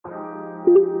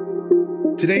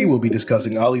Today we'll be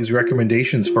discussing Ali's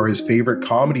recommendations for his favorite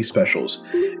comedy specials,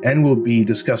 and we'll be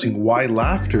discussing why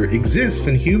laughter exists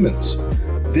in humans.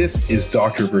 This is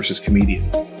Doctor versus Comedian.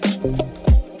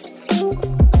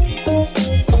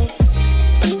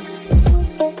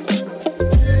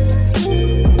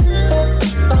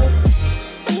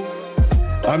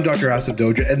 I'm Dr. Asif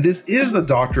Doja, and this is the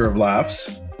Doctor of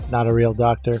Laughs. Not a real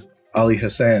doctor. Ali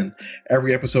Hassan.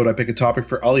 Every episode I pick a topic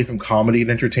for Ali from comedy and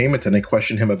entertainment and I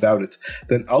question him about it.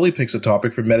 Then Ali picks a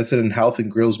topic for medicine and health and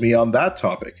grills me on that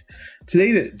topic.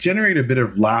 Today, to generate a bit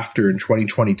of laughter in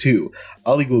 2022,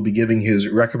 Ali will be giving his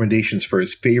recommendations for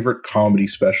his favorite comedy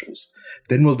specials.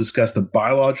 Then we'll discuss the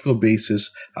biological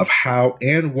basis of how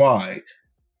and why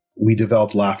we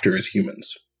develop laughter as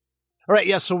humans. All right,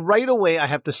 yeah, so right away I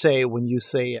have to say, when you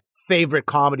say favorite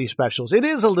comedy specials, it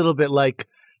is a little bit like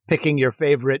picking your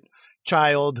favorite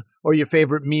child or your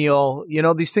favorite meal. You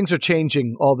know, these things are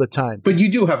changing all the time. But you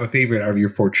do have a favorite out of your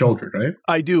 4 children, right?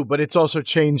 I do, but it's also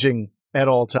changing at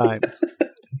all times.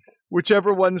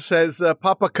 Whichever one says,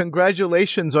 Papa,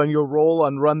 congratulations on your role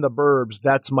on Run the Burbs.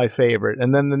 That's my favorite.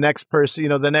 And then the next person,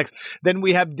 then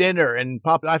we have dinner. And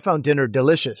Papa, I found dinner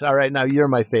delicious. All right, now you're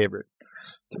my favorite.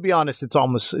 To be honest, it's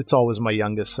always my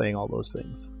youngest saying all those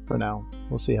things for now.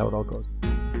 We'll see how it all goes.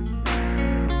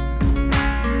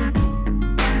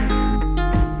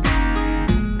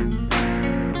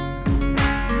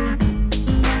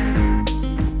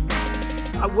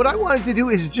 What I wanted to do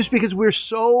is just because we're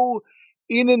so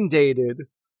inundated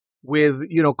with,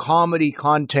 comedy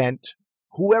content,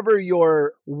 whoever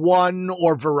your one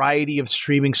or variety of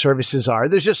streaming services are,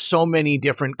 there's just so many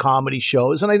different comedy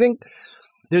shows. And I think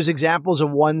there's examples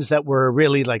of ones that were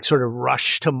really like sort of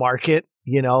rushed to market,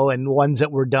 and ones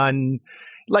that were done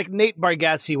like Nate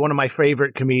Bargatze, one of my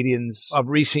favorite comedians of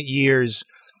recent years.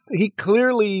 He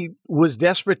clearly was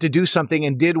desperate to do something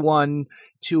and did one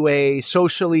to a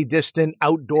socially distant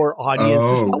outdoor audience.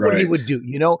 It's not what he would do,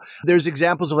 There's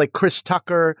examples of like Chris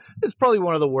Tucker. It's probably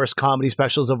one of the worst comedy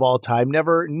specials of all time.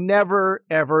 Never,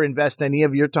 ever invest any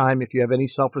of your time, if you have any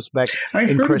self-respect,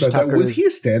 in Chris Tucker. Was he a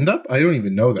stand-up? I don't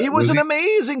even know that. He was an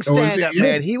amazing stand-up,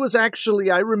 man. He was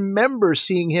actually, I remember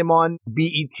seeing him on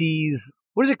BET's,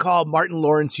 what is it called? Martin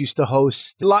Lawrence used to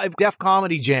host live Def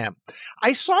Comedy Jam.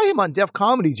 I saw him on Def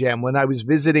Comedy Jam when I was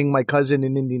visiting my cousin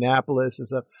in Indianapolis and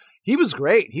stuff. He was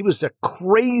great. He was a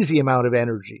crazy amount of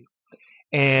energy.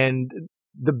 And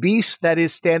the beast that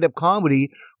is stand-up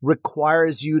comedy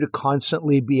requires you to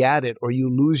constantly be at it, or you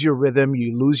lose your rhythm,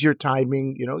 you lose your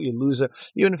timing, you lose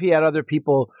even if he had other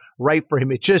people write for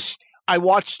him. I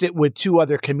watched it with 2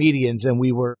 other comedians and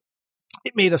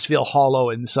it made us feel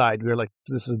hollow inside. We were like,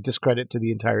 this is a discredit to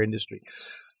the entire industry.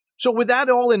 So with that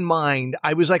all in mind,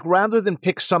 I was like, rather than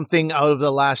pick something out of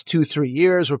the last 2-3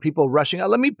 years where people are rushing out,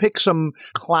 let me pick some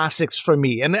classics for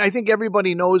me. And I think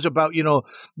everybody knows about,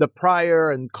 The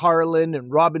Pryor and Carlin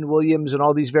and Robin Williams and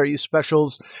all these various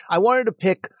specials. I wanted to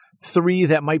pick 3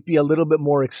 that might be a little bit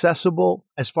more accessible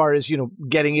as far as,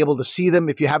 getting able to see them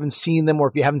if you haven't seen them or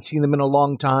if you haven't seen them in a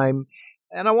long time.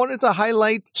 And I wanted to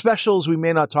highlight specials we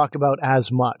may not talk about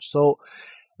as much. So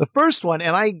the first one,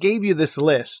 and I gave you this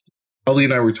list. Ali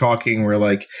and I were talking, we're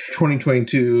like,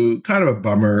 2022, kind of a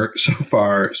bummer so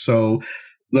far. So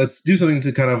let's do something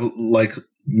to kind of like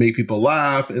make people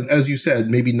laugh. And as you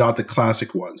said, maybe not the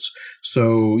classic ones.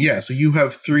 So so you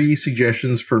have 3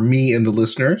 suggestions for me and the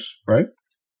listeners, right?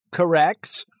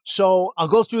 Correct. So I'll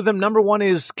go through them. Number 1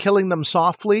 is Killing Them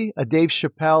Softly, a Dave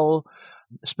Chappelle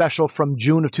special from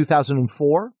June of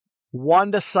 2004.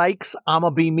 Wanda Sykes' I'ma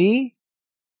Be Me,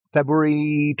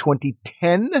 February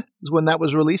 2010 is when that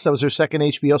was released. That was her second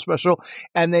HBO special.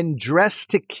 And then Dress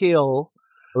to Kill,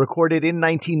 recorded in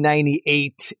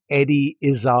 1998, Eddie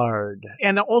Izzard.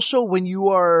 And also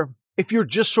if you're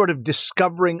just sort of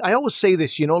discovering, I always say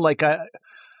this,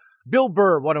 Bill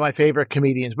Burr, one of my favorite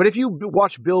comedians. But if you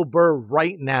watch Bill Burr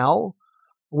right now,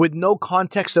 with no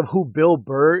context of who Bill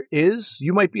Burr is,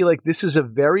 you might be like, this is a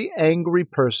very angry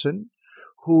person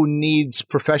who needs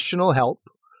professional help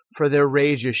for their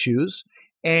rage issues.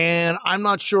 And I'm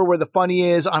not sure where the funny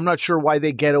is. I'm not sure why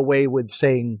they get away with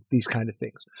saying these kind of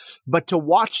things. But to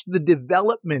watch the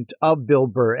development of Bill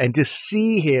Burr and to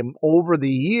see him over the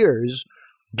years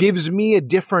gives me a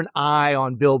different eye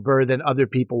on Bill Burr than other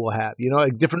people will have,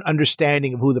 a different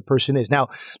understanding of who the person is. Now,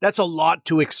 that's a lot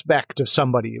to expect of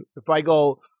somebody. If I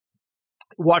go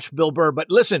watch Bill Burr, but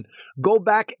listen, go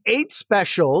back 8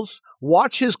 specials,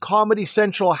 watch his Comedy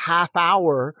Central half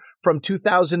hour from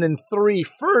 2003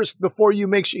 first before you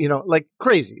make sure, like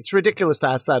crazy. It's ridiculous to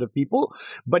ask that of people,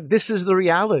 but this is the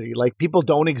reality. Like, people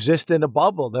don't exist in a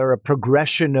bubble. They're a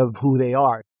progression of who they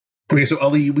are. Okay, so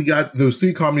Ali, we got those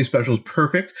 3 comedy specials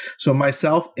perfect. So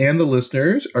myself and the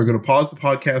listeners are going to pause the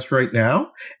podcast right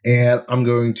now, and I'm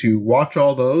going to watch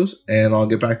all those, and I'll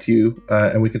get back to you,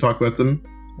 and we can talk about them.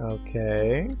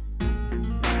 Okay.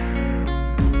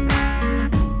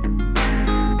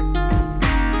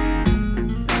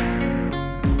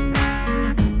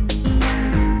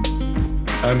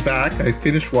 I'm back. I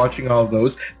finished watching all of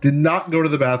those. Did not go to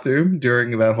the bathroom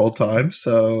during that whole time,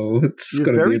 so it's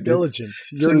going to be very diligent.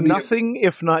 You're nothing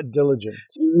if not diligent.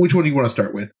 Which one do you want to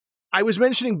start with? I was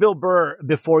mentioning Bill Burr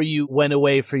before you went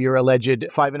away for your alleged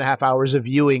 5.5 hours of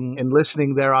viewing and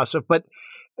listening there, Asif. But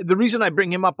the reason I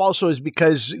bring him up also is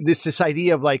because this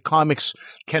idea of like comics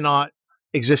cannot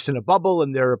exist in a bubble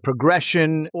and they're a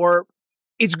progression, or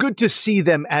it's good to see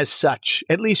them as such,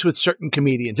 at least with certain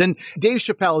comedians. And Dave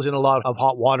Chappelle is in a lot of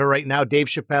hot water right now. Dave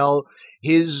Chappelle,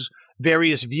 his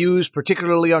various views,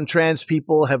 particularly on trans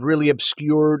people, have really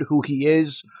obscured who he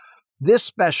is. This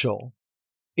special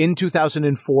in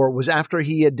 2004 was after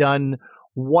he had done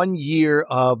 1 year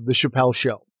of The Chappelle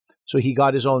Show. So he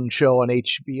got his own show on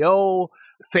HBO,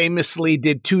 famously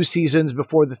did 2 seasons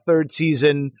before the 3rd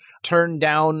season, turned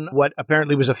down what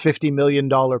apparently was a $50 million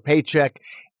paycheck,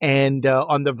 and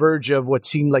on the verge of what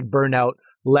seemed like burnout,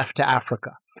 left to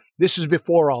Africa. This is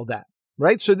before all that,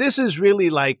 right? So this is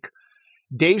really like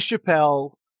Dave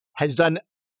Chappelle has done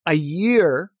a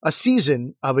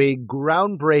season of a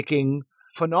groundbreaking,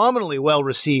 phenomenally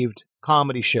well-received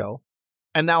comedy show,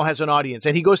 and now has an audience.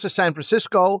 And he goes to San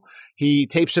Francisco. He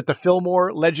tapes at the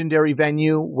Fillmore, legendary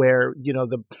venue where, you know,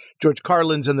 the George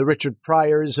Carlins and the Richard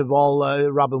Pryors have all,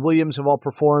 Robin Williams have all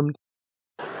performed.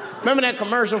 Remember that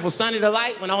commercial for Sunny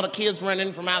Delight when all the kids run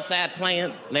in from outside playing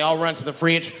and they all run to the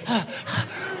fridge?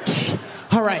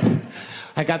 All right,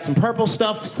 I got some purple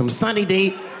stuff, some Sunny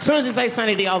D. As soon as you say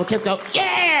Sunny D, all the kids go,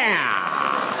 yeah!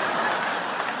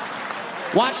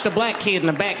 Watch the black kid in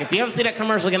the back. If you ever see that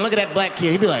commercial again, look at that black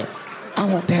kid. He'd be like,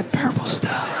 I want that purple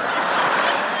stuff.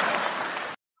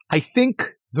 I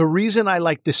think the reason I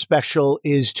like this special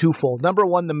is twofold. Number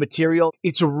one, the material.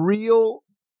 It's a real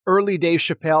early Dave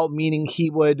Chappelle, meaning he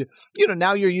would, you know,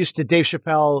 now you're used to Dave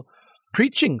Chappelle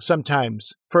preaching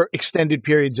sometimes for extended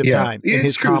periods of time in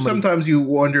his true. comedy. Sometimes you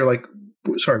wonder, like,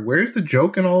 sorry, where's the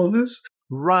joke in all of this?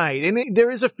 Right. And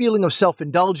there is a feeling of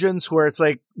self-indulgence where it's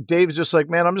like, Dave's just like,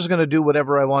 man, I'm just going to do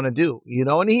whatever I want to do, you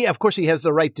know? And he, of course, he has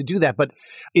the right to do that, but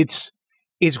it's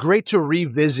great to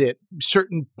revisit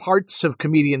certain parts of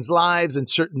comedians' lives and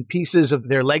certain pieces of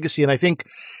their legacy. And I think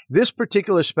this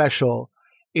particular special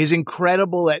is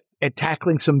incredible at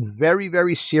tackling some very,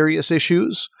 very serious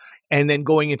issues and then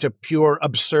going into pure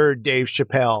absurd Dave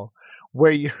Chappelle,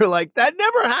 where you're like, that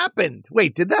never happened.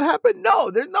 Wait, did that happen?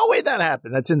 No, there's no way that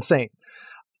happened. That's insane.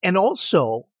 And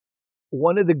also,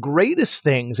 one of the greatest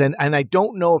things, and I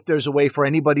don't know if there's a way for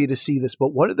anybody to see this, but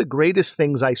one of the greatest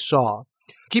things I saw,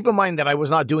 keep in mind that I was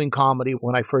not doing comedy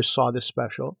when I first saw this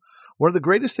special. One of the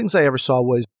greatest things I ever saw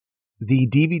was the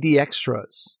DVD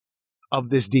extras of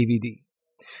this DVD.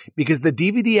 Because the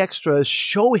DVD extras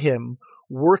show him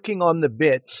working on the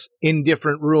bits in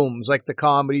different rooms, like the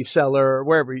Comedy Cellar, or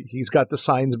wherever he's got the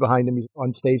signs behind him. He's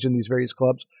on stage in these various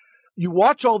clubs. You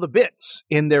watch all the bits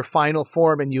in their final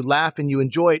form and you laugh and you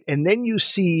enjoy it. And then you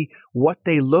see what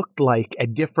they looked like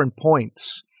at different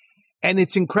points. And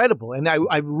it's incredible. And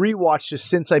I've rewatched this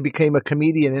since I became a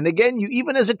comedian. And again,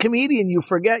 even as a comedian, you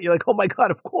forget. You're like, oh my God,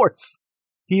 of course.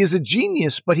 He is a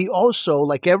genius, but he also,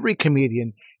 like every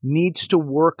comedian, needs to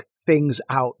work things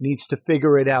out, needs to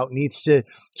figure it out, needs to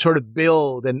sort of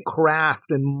build and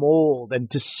craft and mold, and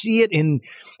to see it in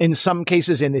some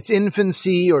cases in its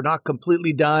infancy or not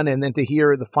completely done, and then to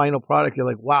hear the final product, you're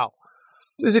like, wow,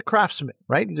 he's a craftsman,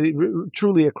 right? He's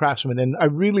truly a craftsman. And I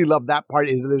really love that part.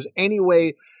 If there's any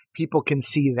way people can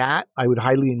see that, I would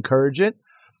highly encourage it.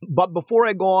 But before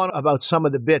I go on about some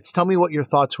of the bits, tell me what your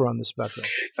thoughts were on the special.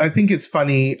 I think it's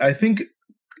funny. I think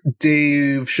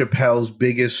Dave Chappelle's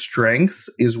biggest strength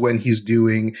is when he's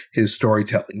doing his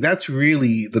storytelling. That's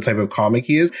really the type of comic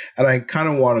he is. And I kind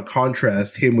of want to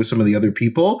contrast him with some of the other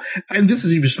people. And this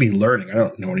is just me learning. I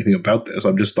don't know anything about this.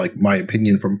 I'm just like my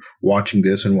opinion from watching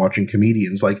this and watching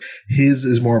comedians. Like his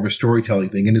is more of a storytelling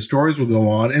thing. And his stories will go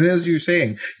on. And as you're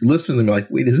saying, you listen to them, you're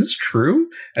like, wait, is this true?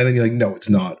 And then you're like, no,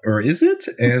 it's not. Or is it?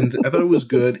 And I thought it was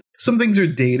good. Some things are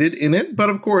dated in it.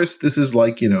 But of course, this is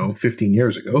like, 15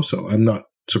 years ago. So I'm not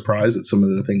surprised that some of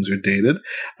the things are dated.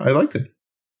 I liked it.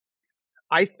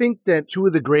 I think that two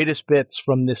of the greatest bits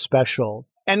from this special,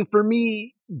 and for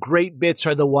me, great bits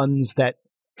are the ones that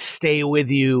stay with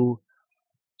you.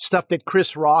 Stuff that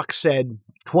Chris Rock said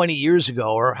 20 years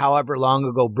ago or however long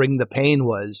ago Bring the Pain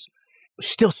was.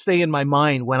 still stay in my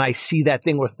mind when I see that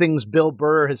thing, or things Bill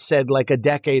Burr has said like a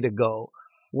decade ago,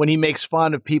 when he makes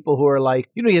fun of people who are like,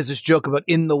 he has this joke about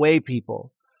in the way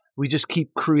people. We just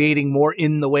keep creating more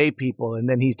in the way people. And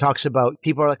then he talks about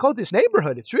people are like, oh, this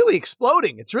neighborhood, it's really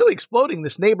exploding. It's really exploding,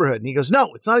 this neighborhood. And he goes,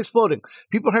 no, it's not exploding.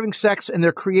 People are having sex and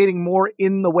they're creating more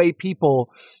in the way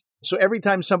people. So every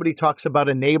time somebody talks about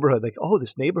a neighborhood, like, oh,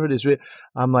 this neighborhood is,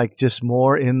 I'm like, just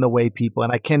more in the way people.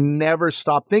 And I can never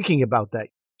stop thinking about that.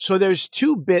 So there's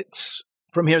two bits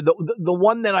from here. The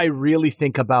one that I really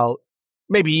think about,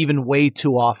 maybe even way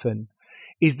too often,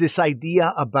 is this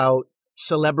idea about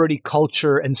celebrity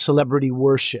culture and celebrity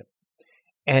worship.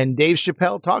 And Dave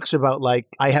Chappelle talks about, like,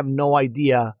 I have no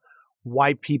idea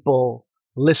why people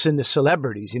listen to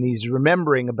celebrities. And he's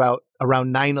remembering about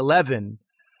around 9/11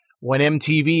 when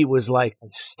MTV was like,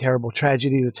 this terrible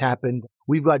tragedy that's happened.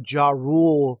 We've got Ja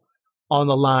Rule on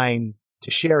the line to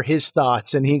share his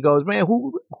thoughts. And he goes, man,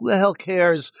 who the hell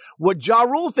cares what Ja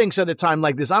Rule thinks at a time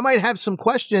like this? I might have some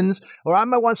questions, or I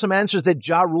might want some answers that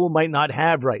Ja Rule might not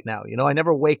have right now. I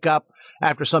never wake up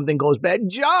after something goes bad.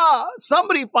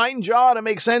 Somebody find Ja to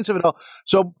make sense of it all.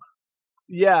 So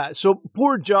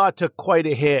poor Ja took quite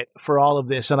a hit for all of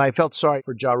this. And I felt sorry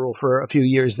for Ja Rule for a few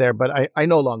years there, but I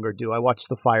no longer do. I watched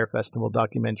the Fire Festival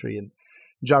documentary, and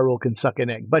Ja Rule can suck an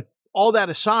egg. But all that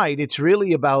aside, it's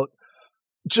really about,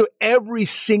 so every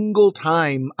single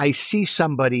time I see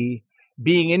somebody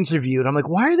being interviewed, I'm like,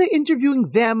 why are they interviewing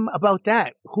them about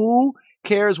that? Who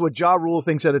cares what Ja Rule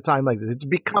thinks at a time like this? It's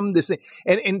become this thing.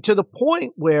 And to the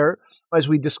point where, as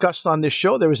we discussed on this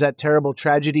show, there was that terrible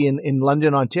tragedy in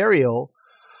London, Ontario,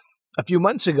 a few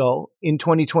months ago in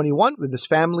 2021, with this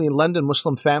family in London,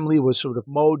 Muslim family, was sort of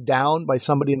mowed down by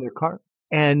somebody in their car.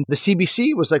 And the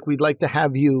CBC was like, we'd like to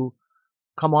have you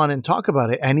come on and talk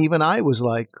about it. And even I was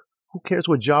like, who cares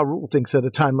what Ja Rule thinks at a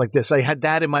time like this? I had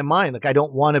that in my mind. Like, I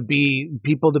don't want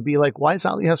people to be like, why is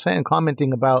Ali Hassan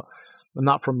commenting about, I'm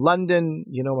not from London,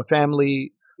 my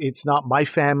family, it's not my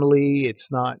family, it's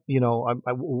not,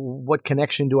 what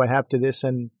connection do I have to this?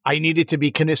 And I needed to be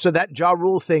connected. So that Ja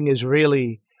Rule thing is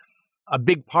really a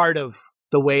big part of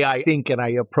the way I think and I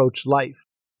approach life.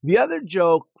 The other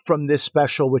joke from this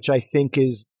special, which I think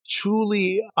is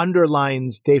truly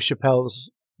underlines Dave Chappelle's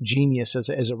genius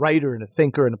as a writer and a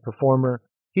thinker and a performer.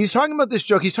 He's talking about this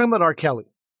joke. He's talking about R. Kelly.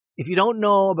 If you don't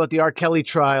know about the R. Kelly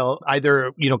trial,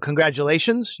 either,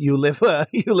 congratulations, you live a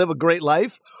great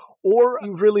life, or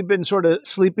you've really been sort of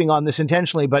sleeping on this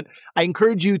intentionally. But I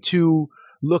encourage you to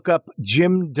look up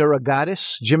Jim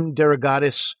DeRogatis. Jim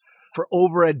DeRogatis, for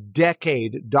over a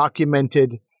decade,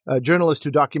 documented, a journalist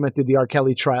who documented the R.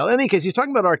 Kelly trial. In any case, he's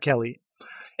talking about R. Kelly.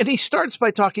 And he starts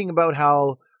by talking about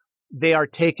how they are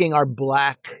taking our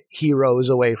black heroes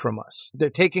away from us. They're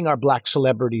taking our black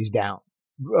celebrities down.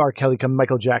 R. Kelly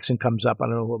Michael Jackson comes up. I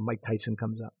don't know what Mike Tyson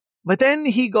comes up. But then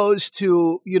he goes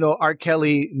to, R.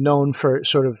 Kelly, known for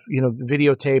sort of,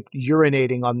 videotaped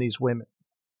urinating on these women.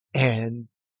 And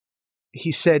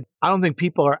he said, I don't think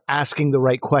people are asking the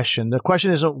right question. The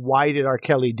question isn't, why did R.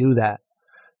 Kelly do that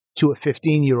to a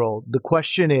 15-year-old? The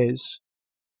question is,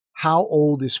 how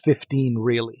old is 15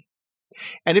 really?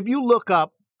 And if you look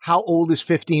up how old is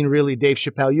 15 really, Dave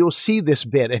Chappelle, you'll see this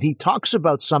bit. And he talks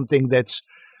about something that's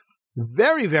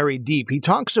very, very deep. He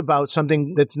talks about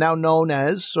something that's now known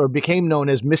as, or became known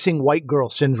as, missing white girl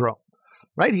syndrome,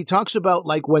 right? He talks about,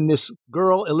 like, when this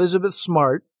girl, Elizabeth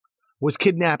Smart, was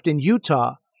kidnapped in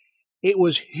Utah, it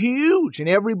was huge and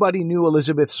everybody knew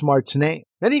Elizabeth Smart's name.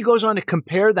 Then he goes on to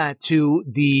compare that to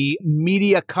the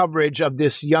media coverage of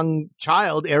this young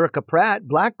child, Erica Pratt,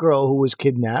 black girl who was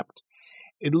kidnapped.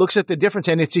 It looks at the difference,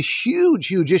 and it's a huge,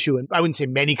 huge issue. And I wouldn't say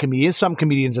many comedians. Some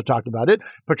comedians have talked about it.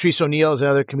 Patrice O'Neal is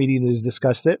another comedian who's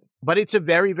discussed it. But it's a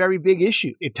very, very big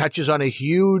issue. It touches on a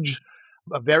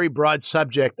very broad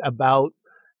subject about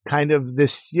kind of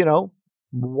this,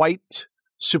 white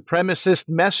supremacist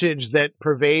message that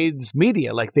pervades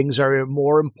media. Like, things are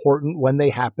more important when they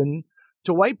happen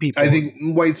to white people. I think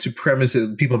white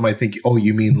supremacist people might think, oh,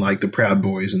 you mean like the Proud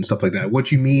Boys and stuff like that.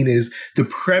 What you mean is the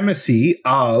primacy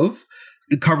of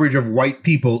coverage of white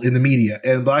people in the media,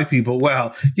 and black people,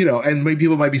 well, and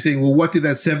people might be saying, well, what did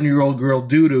that 7-year-old girl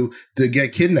do to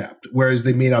get kidnapped? Whereas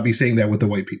they may not be saying that with the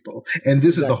white people. And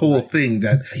this is the whole thing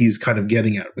that he's kind of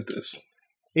getting at with this.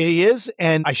 He is.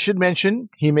 And I should mention,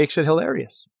 he makes it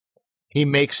hilarious. He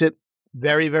makes it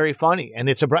very, very funny. And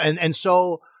and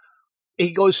so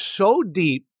he goes so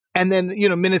deep. And then,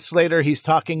 minutes later, he's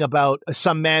talking about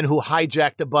some man who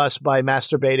hijacked a bus by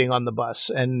masturbating on the bus,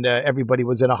 and everybody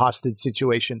was in a hostage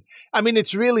situation. I mean,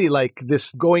 it's really like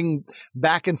this going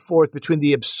back and forth between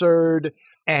the absurd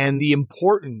and the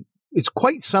important. It's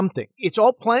quite something. It's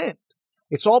all planned.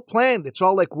 It's all planned. It's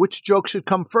all like which joke should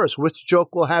come first, which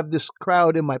joke will have this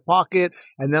crowd in my pocket,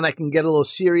 and then I can get a little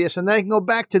serious, and then I can go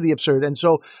back to the absurd. And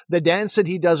so the dance that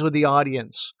he does with the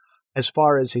audience, as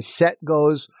far as his set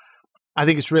goes, I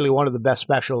think it's really one of the best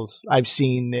specials I've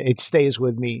seen. It stays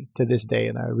with me to this day,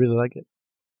 and I really like it.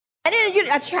 And then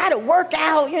I try to work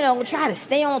out, try to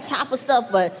stay on top of stuff,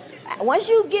 but once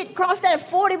you get across that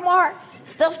 40 mark,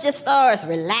 stuff just starts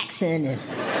relaxing and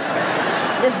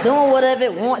just doing whatever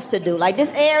it wants to do. Like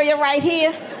this area right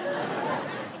here,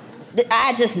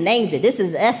 I just named it. This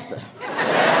is Esther.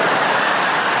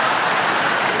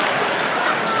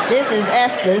 This is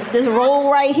Esther. This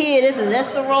roll right here, this is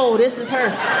Esther roll. This is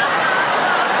her.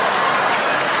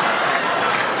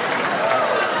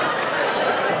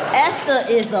 Esther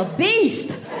is a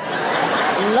beast.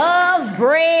 Loves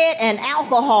bread and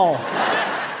alcohol.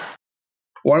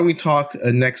 Why don't we talk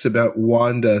next about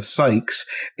Wanda Sykes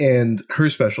and her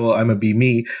special, I'm a Be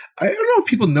Me. I don't know if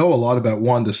people know a lot about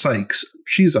Wanda Sykes.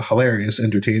 She's a hilarious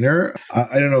entertainer.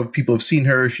 I don't know if people have seen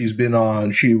her. She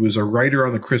was a writer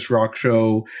on the Chris Rock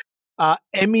show.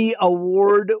 Emmy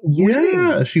Award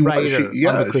winning. She was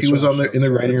in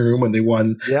the writing room when they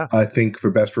won. Yeah. I think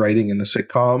for best writing in a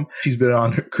sitcom. She's been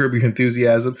on Curb Your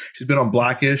Enthusiasm. She's been on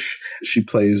Blackish. She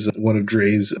plays one of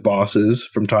Dre's bosses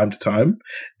from time to time,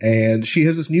 and she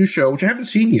has this new show which I haven't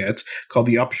seen yet called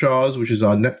The Upshaws, which is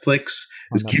on Netflix.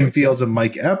 It's Kim Fields and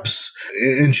Mike Epps,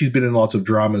 and she's been in lots of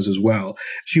dramas as well.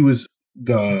 She was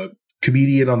the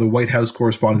comedian on the White House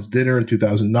Correspondents' Dinner in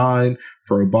 2009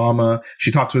 for Obama.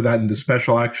 She talks about that in the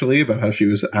special, actually, about how she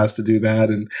was asked to do that.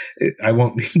 And I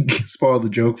won't spoil the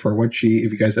joke for if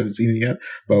you guys haven't seen it yet,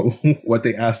 but what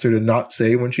they asked her to not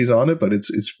say when she's on it. But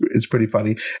it's pretty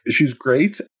funny. She's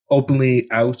great, openly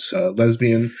out,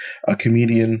 lesbian,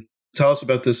 comedian. Tell us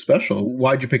about this special.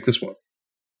 Why'd you pick this one?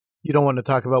 You don't want to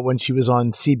talk about when she was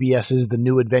on CBS's The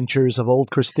New Adventures of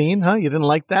Old Christine, huh? You didn't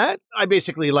like that? I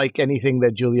basically like anything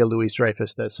that Julia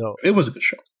Louis-Dreyfus does. So it was a good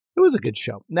show. It was a good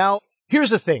show. Now, here's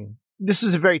the thing. This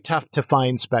is a very tough to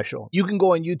find special. You can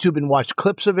go on YouTube and watch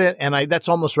clips of it, and that's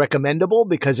almost recommendable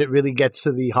because it really gets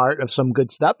to the heart of some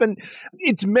good stuff. And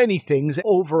it's many things.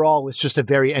 Overall, it's just a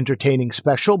very entertaining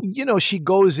special. She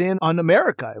goes in on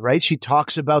America, right? She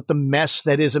talks about the mess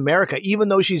that is America, even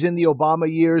though she's in the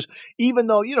Obama years, even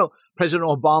though, President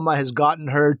Obama has gotten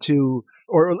her to,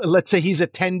 or let's say he's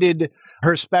attended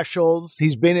her specials.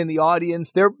 He's been in the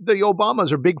audience. The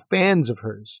Obamas are big fans of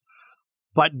hers.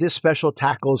 But this special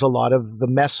tackles a lot of the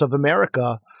mess of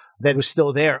America that was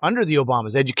still there under the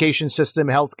Obamas. Education system,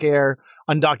 healthcare,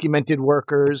 undocumented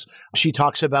workers. She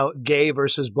talks about gay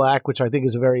versus black, which I think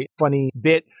is a very funny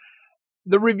bit.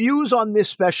 The reviews on this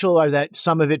special are that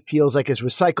some of it feels like it's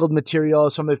recycled material.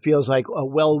 Some of it feels like a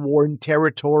well-worn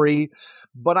territory.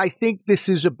 But I think this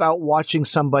is about watching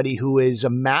somebody who is a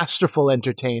masterful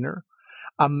entertainer,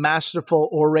 a masterful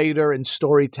orator and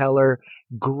storyteller,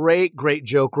 great, great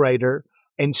joke writer,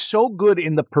 and so good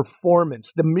in the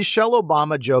performance. The Michelle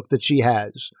Obama joke that she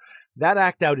has, that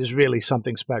act out is really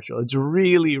something special. It's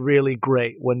really, really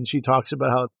great when she talks about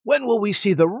how, when will we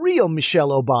see the real Michelle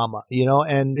Obama?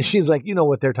 And she's like,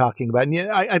 what they're talking about.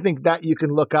 And I think that you can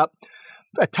look up.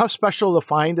 A tough special to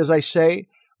find, as I say,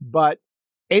 but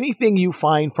anything you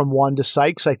find from Wanda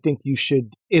Sykes, I think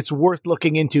it's worth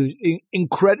looking into.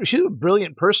 Incredible. She's a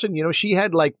brilliant person. She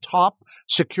had like top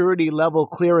security level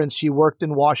clearance. She worked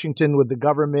in Washington with the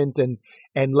government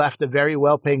and left a very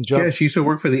well-paying job. Yeah, she used to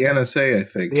work for the NSA, I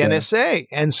think. The NSA.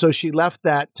 And so she left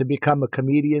that to become a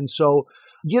comedian. So,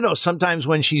 sometimes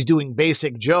when she's doing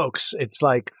basic jokes, it's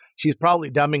like she's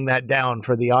probably dumbing that down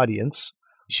for the audience.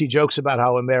 She jokes about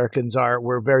how Americans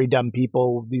we're very dumb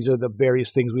people. These are the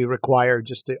various things we require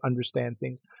just to understand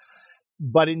things.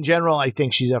 But in general, I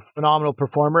think she's a phenomenal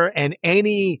performer. And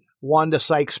any Wanda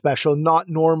Sykes special, Not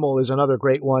Normal is another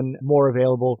great one, more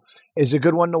available, is a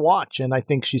good one to watch. And I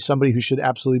think she's somebody who should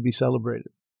absolutely be celebrated.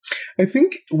 I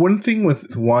think one thing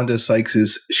with Wanda Sykes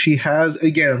is she has,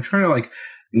 again, I'm trying to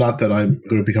not that I'm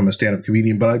going to become a stand-up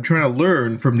comedian, but I'm trying to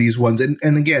learn from these ones. And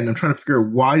again, I'm trying to figure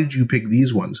out, why did you pick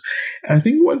these ones? And I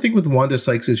think one thing with Wanda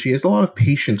Sykes is she has a lot of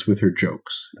patience with her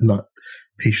jokes. Not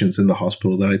patients in the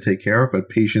hospital that I take care of, but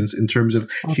patients in terms of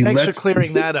thanks for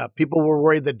clearing that up. People were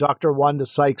worried that Dr. Wanda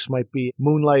Sykes might be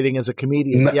moonlighting as a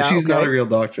comedian. She's not a real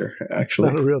doctor, actually.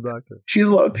 Not a real doctor. She has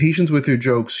a lot of patience with her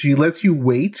jokes. She lets you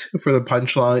wait for the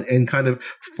punchline and kind of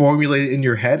formulate it in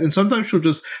your head. And sometimes she'll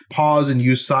just pause and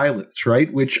use silence,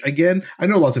 right? Which, again, I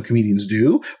know lots of comedians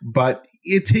do, but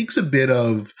it takes a bit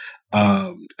of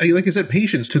like I said,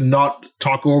 patience to not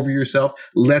talk over yourself,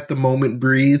 let the moment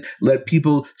breathe, let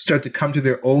people start to come to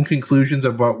their own conclusions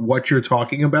about what you're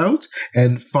talking about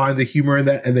and find the humor in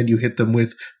that. And then you hit them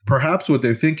with perhaps what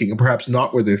they're thinking and perhaps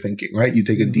not what they're thinking, right? You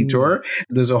take a detour.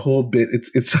 There's a whole bit.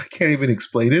 It's, I can't even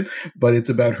explain it, but it's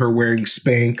about her wearing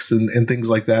Spanx and things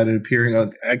like that and appearing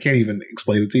on, I can't even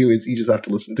explain it to you. You just have to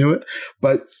listen to it.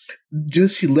 But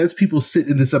just, she lets people sit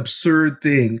in this absurd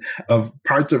thing of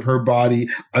parts of her body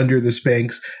under the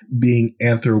Spanx being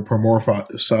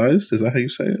anthropomorphized. Is that how you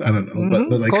say it? I don't know.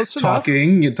 But like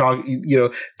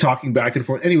talking back and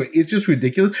forth. Anyway, it's just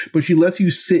ridiculous. But she lets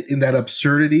you sit in that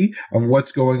absurdity of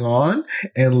what's going on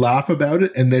and laugh about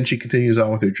it. And then she continues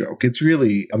on with her joke. It's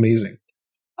really amazing.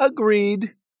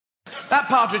 Agreed. That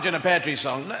Partridge in a Pear Tree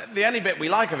song, the only bit we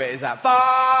like of it is that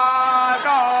five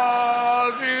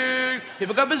dollars.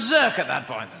 People go berserk at that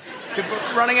point. People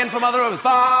running in from other rooms.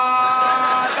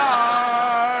 Five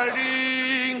dollars.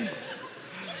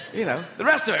 You know, the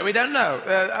rest of it we don't know.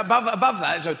 Above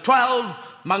that, so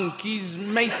 12 monkeys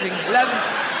mating, 11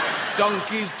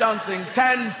 donkeys dancing,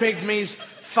 10 pygmies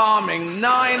farming,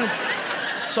 9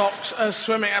 socks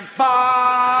swimming, and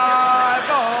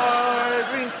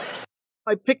 5 greens.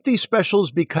 I picked these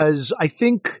specials because I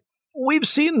think we've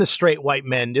seen the straight white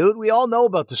men, dude. We all know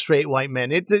about the straight white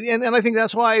men. And I think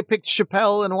that's why I picked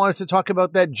Chappelle and wanted to talk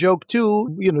about that joke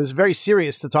too. You know, it's very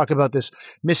serious to talk about this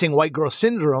missing white girl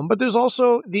syndrome. But there's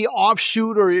also the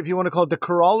offshoot, or if you want to call it the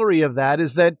corollary of that,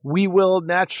 is that we will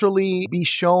naturally be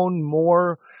shown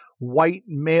more white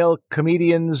male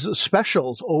comedians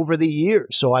specials over the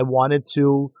years. So I wanted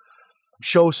to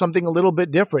show something a little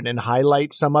bit different and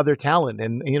highlight some other talent.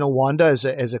 And, you know, Wanda as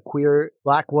a queer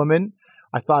Black woman,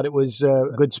 I thought it was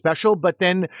a good special. But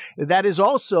then that is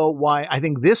also why I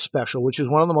think this special, which is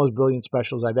one of the most brilliant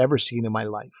specials I've ever seen in my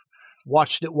life,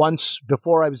 watched it once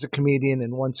before I was a comedian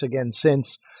and once again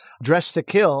since, Dressed to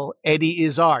Kill, Eddie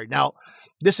Izzard. Now,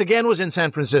 this again was in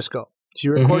San Francisco. She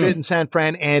recorded it in San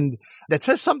Fran, and that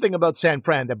says something about San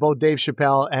Fran, that both Dave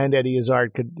Chappelle and Eddie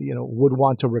Izzard would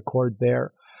want to record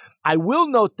there. I will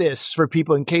note this for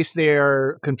people in case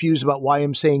they're confused about why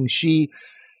I'm saying she.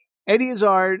 Eddie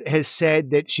Izzard has said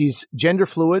that she's gender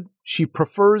fluid. She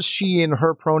prefers she and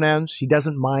her pronouns. She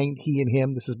doesn't mind he and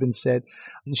him. This has been said.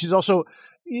 And she's also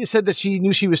said that she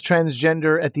knew she was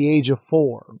transgender at the age of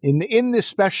 4. In this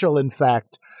special, in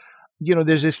fact, you know,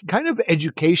 there's this kind of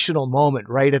educational moment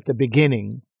right at the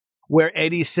beginning where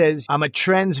Eddie says, I'm a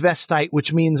transvestite,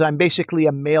 which means I'm basically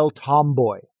a male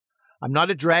tomboy. I'm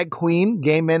not a drag queen.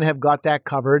 Gay men have got that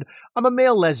covered. I'm a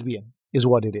male lesbian is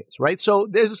what it is, right? So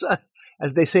there's,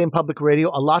 as they say in public radio,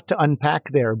 a lot to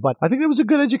unpack there. But I think it was a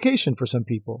good education for some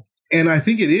people. And I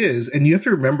think it is. And you have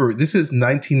to remember, this is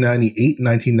 1998,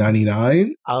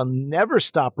 1999. I'll never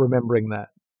stop remembering that.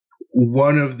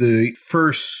 One of the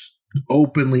first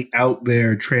openly out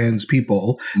there trans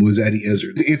people was Eddie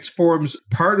Izzard. It forms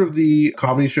part of the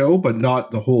comedy show, but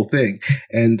not the whole thing.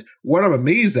 And what I'm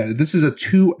amazed at, this is a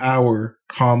 2-hour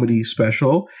comedy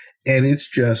special, and it's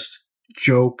just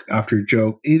joke after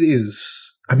joke. It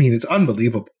is, I mean, it's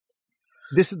unbelievable.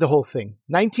 This is the whole thing.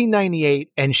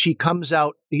 1998, and she comes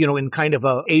out, you know, in kind of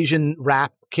a Asian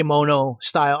wrap kimono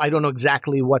style. I don't know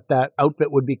exactly what that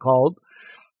outfit would be called.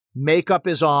 Makeup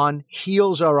is on,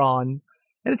 heels are on.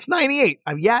 And it's 98.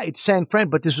 Yeah, it's San Fran,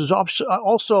 but this was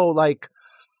also like,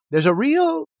 there's a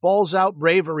real balls out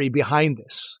bravery behind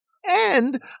this.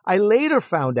 And I later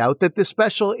found out that this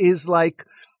special is like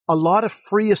a lot of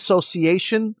free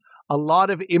association, a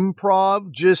lot of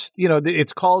improv, just, you know,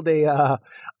 it's called a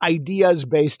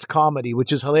ideas-based comedy,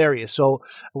 which is hilarious. So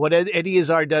what Eddie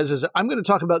Izzard does is, I'm going to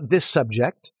talk about this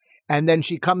subject, and then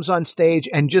she comes on stage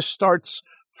and just starts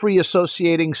free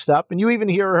associating stuff. And you even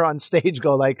hear her on stage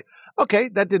go like, okay,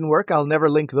 that didn't work. I'll never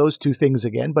link those two things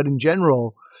again. But in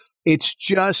general, it's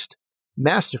just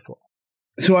masterful.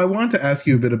 So I want to ask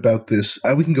you a bit about this.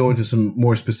 We can go into some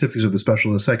more specifics of the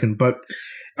special in a second, but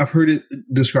I've heard it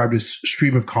described as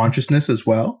stream of consciousness as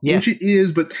well, yes. Which it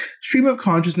is, but stream of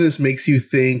consciousness makes you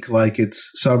think like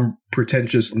it's some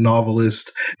pretentious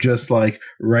novelist just like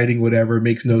writing whatever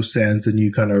makes no sense, and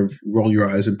you kind of roll your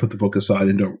eyes and put the book aside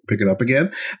and don't pick it up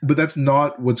again. But that's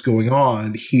not what's going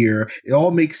on here. It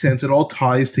all makes sense. It all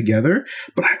ties together.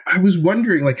 But I was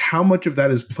wondering like how much of that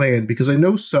is planned, because I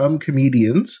know some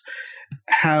comedians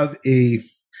have a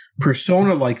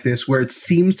persona like this where it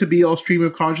seems to be all stream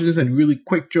of consciousness and really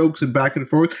quick jokes and back and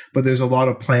forth, but there's a lot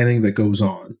of planning that goes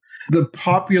on. The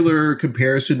popular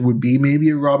comparison would be maybe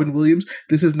a Robin Williams.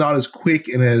 This is not as quick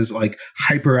and as like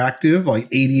hyperactive, like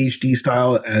ADHD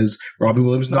style as Robin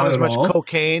Williams. Not as much all.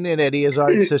 Cocaine in Eddie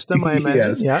Izzard's system, I imagine.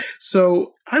 Yes. Yeah.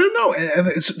 So I don't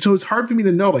know. So it's hard for me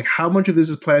to know, like, how much of this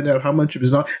is planned out, how much of it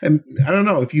is not. And I don't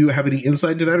know if you have any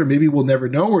insight into that, or maybe we'll never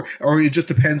know, or it just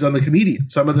depends on the comedian.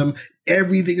 Some of them,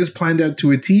 everything is planned out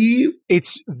to a T.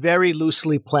 It's very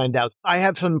loosely planned out. I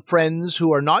have some friends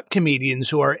who are not comedians,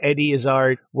 who are Eddie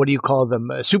Izzard, what do you call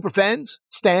them? Super fans,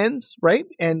 stans, right?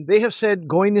 And they have said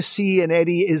going to see an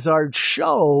Eddie Izzard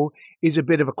show is a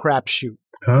bit of a crapshoot.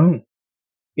 Oh.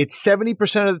 It's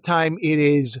 70% of the time it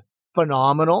is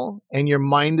phenomenal and your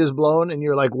mind is blown and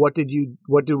you're like, what did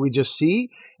we just see?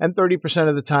 And 30%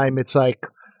 of the time it's like,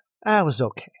 it was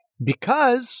okay.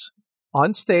 Because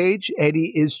on stage,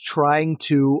 Eddie is trying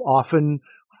to often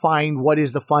find what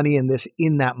is the funny in this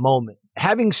in that moment.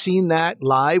 Having seen that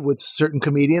live with certain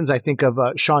comedians, I think of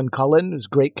Sean Cullen, who's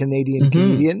a great Canadian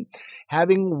comedian.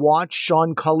 Having watched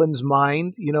Sean Cullen's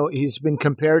mind, he's been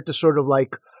compared to sort of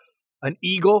like an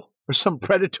eagle or some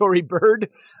predatory bird.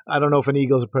 I don't know if an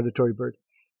eagle is a predatory bird.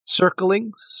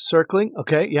 Circling.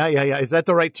 Okay. Yeah. Is that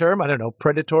the right term? I don't know.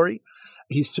 Predatory.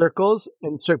 He circles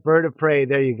and bird of prey.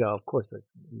 There you go. Of course.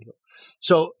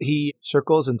 So he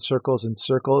circles and circles and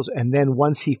circles. And then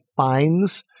once he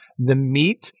finds the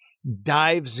meat,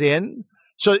 dives in.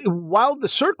 So while the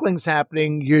circling's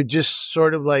happening, you're just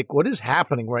sort of like, what is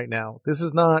happening right now? This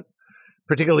is not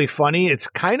particularly funny. It's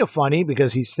kind of funny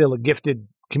because he's still a gifted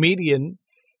comedian,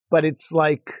 but it's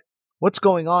like, what's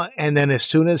going on? And then as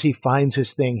soon as he finds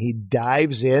his thing, he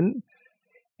dives in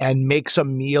and makes a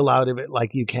meal out of it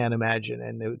like you can't imagine.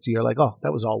 And you're like, oh,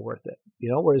 that was all worth it.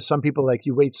 Whereas some people, like,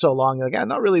 you wait so long, like,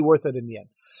 not really worth it in the end.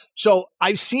 So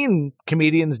I've seen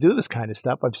comedians do this kind of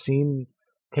stuff. I've seen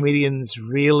comedians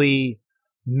really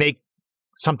make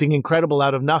something incredible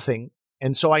out of nothing.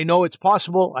 And so I know it's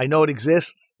possible. I know it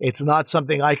exists. It's not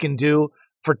something I can do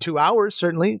for 2 hours,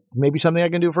 certainly. Maybe something I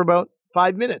can do for about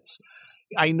 5 minutes.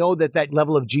 I know that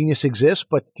level of genius exists,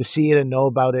 but to see it and know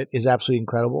about it is absolutely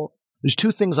incredible. There's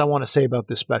two things I want to say about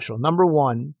this special. Number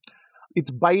one, it's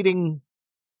biting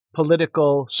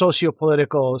political,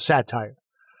 socio-political satire,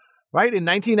 right? In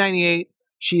 1998,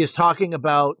 she is talking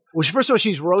about, first of all,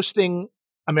 she's roasting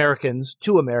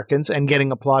two Americans, and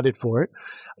getting applauded for it.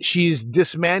 She's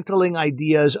dismantling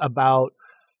ideas about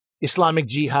Islamic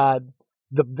jihad,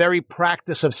 the very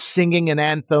practice of singing an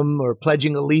anthem or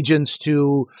pledging allegiance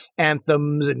to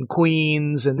anthems and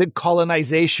queens, and the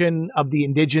colonization of the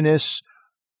indigenous.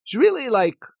 It's really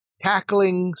like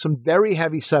tackling some very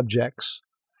heavy subjects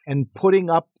and putting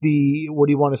up the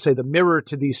mirror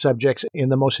to these subjects in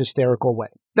the most hysterical way.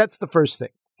 That's the first thing.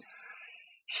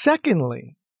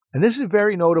 Secondly, and this is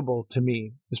very notable to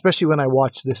me, especially when I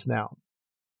watch this now,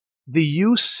 the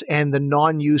use and the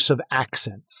non-use of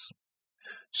accents.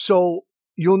 So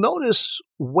you'll notice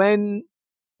when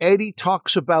Eddie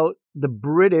talks about the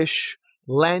British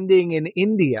landing in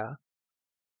India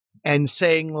and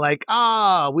saying like,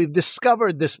 we've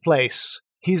discovered this place.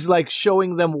 He's like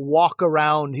showing them walk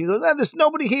around. He goes, there's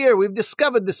nobody here. We've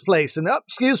discovered this place. And,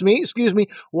 excuse me,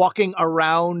 walking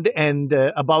around and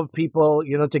above people,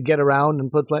 to get around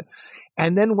and put play.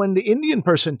 And then when the Indian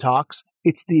person talks,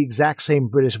 it's the exact same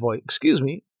British voice. Excuse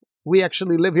me, we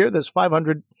actually live here. There's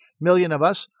 500 million of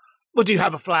us. Well, do you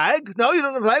have a flag? No, you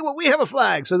don't have a flag? Well, we have a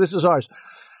flag. So this is ours.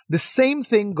 The same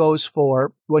thing goes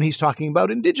for when he's talking about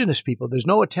indigenous people. There's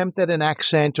no attempt at an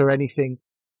accent or anything.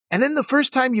 And then the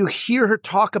first time you hear her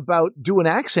do an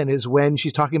accent is when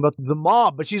she's talking about the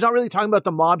mob, but she's not really talking about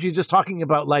the mob. She's just talking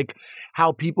about like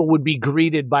how people would be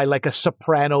greeted by like a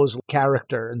Sopranos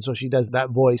character. And so she does that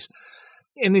voice.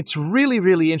 And it's really,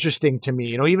 really interesting to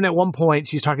me. Even at one point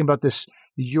she's talking about this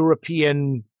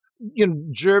European,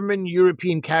 German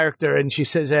European character. And she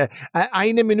says,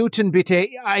 eine Minuten bitte,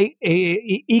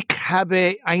 ich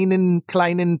habe einen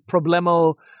kleinen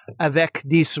Problemo avec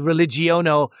dis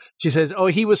religiono. She says,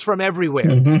 he was from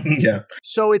everywhere. Yeah.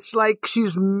 So it's like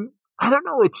I don't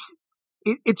know,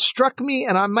 it struck me,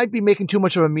 and I might be making too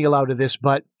much of a meal out of this,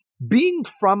 but being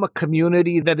from a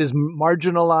community that is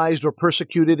marginalized or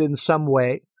persecuted in some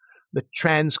way, the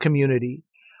trans community,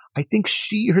 I think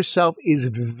she herself is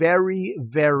very,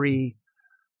 very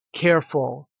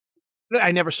careful.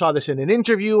 I never saw this in an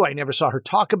interview. I never saw her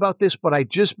talk about this, but I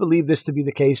just believe this to be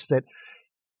the case, that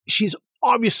she's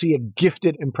obviously a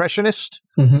gifted impressionist,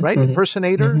 right?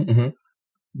 Impersonator.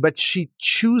 But she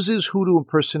chooses who to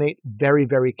impersonate very,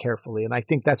 very carefully. And I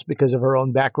think that's because of her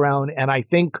own background. And I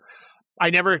think I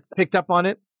never picked up on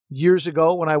it years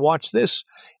ago when I watched this,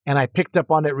 and I picked up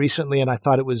on it recently, and I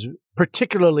thought it was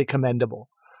particularly commendable.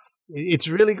 It's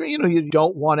really great. You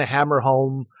don't want to hammer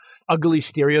home ugly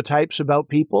stereotypes about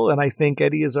people. And I think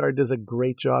Eddie Izzard does a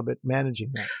great job at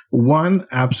managing that. One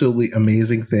absolutely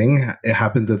amazing thing, it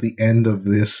happens at the end of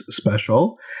this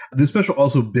special. The special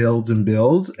also builds and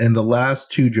builds, and the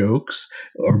last two jokes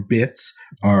or bits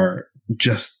are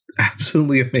just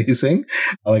absolutely amazing.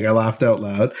 Like, I laughed out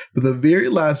loud. But the very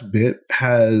last bit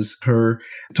has her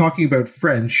talking about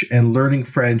French and learning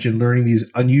these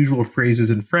unusual phrases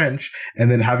in French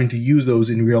and then having to use those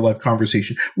in real life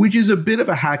conversation, which is a bit of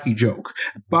a hacky joke,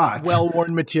 but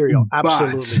well-worn material.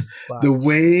 Absolutely. But the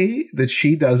way that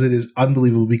she does it is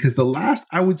unbelievable, because the last,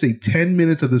 I would say, 10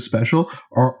 minutes of the special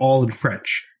are all in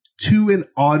French to an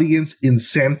audience in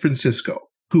San Francisco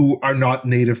who are not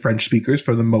native French speakers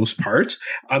for the most part,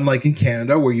 unlike in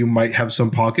Canada, where you might have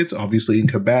some pockets, obviously in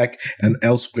Quebec and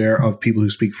elsewhere, of people who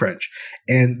speak French.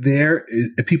 And there,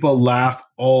 people laugh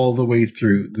all the way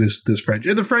through this French.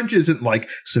 And the French isn't like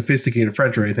sophisticated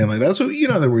French or anything like that. So, in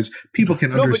other words, people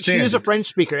can understand. No, but she is a French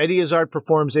speaker. Eddie Izzard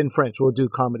performs in French. We'll do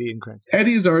comedy in French.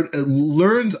 Eddie Izzard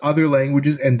learns other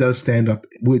languages and does stand-up,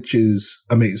 which is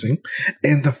amazing.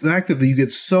 And the fact that you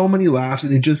get so many laughs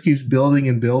and it just keeps building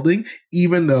and building,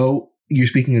 even though you're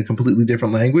speaking a completely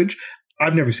different language,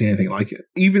 I've never seen anything like it.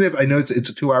 Even if I know it's a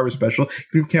 2-hour special,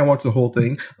 if you can't watch the whole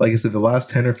thing, like I said, the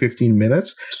last 10 or 15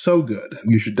 minutes, so good.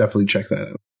 You should definitely check that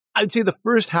out. I'd say the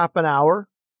first half an hour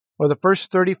or the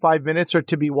first 35 minutes are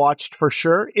to be watched for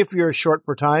sure, if you're short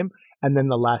for time, and then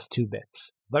the last 2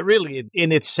 bits. But really,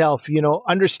 in itself,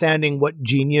 understanding what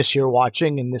genius you're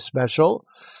watching in this special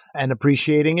and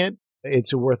appreciating it,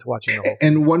 it's worth watching the whole.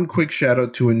 And one quick shout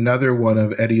out to another one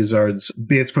of Eddie Izzard's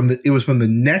bits it was from the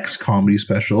next comedy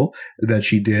special that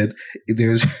she did.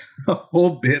 There's a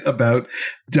whole bit about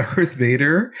Darth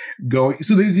Vader going.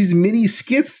 So there's these mini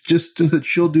skits just that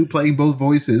she'll do playing both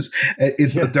voices.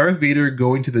 It's Darth Vader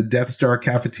going to the Death Star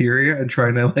cafeteria and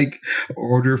trying to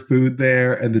order food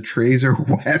there, and the trays are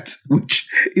wet, which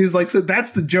is so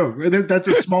that's the joke. That's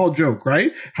a small joke,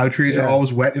 right? How trays are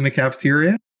always wet in the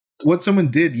cafeteria. What someone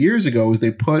did years ago is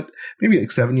they put, maybe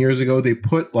 7 years ago, they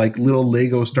put little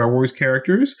Lego Star Wars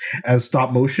characters as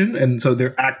stop motion. And so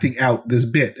they're acting out this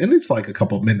bit. And it's a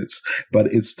couple of minutes. But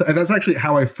that's actually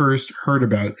how I first heard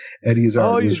about Eddie Izzard.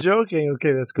 Oh, you're joking.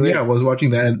 Okay, that's great. Yeah, I was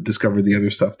watching that and discovered the other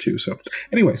stuff too. So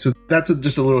anyway, so that's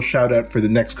just a little shout out for the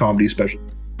next comedy special.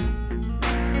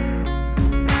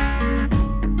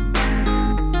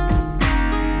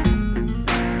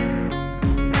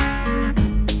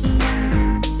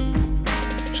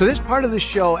 So this part of the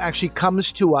show actually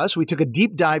comes to us. We took a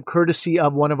deep dive courtesy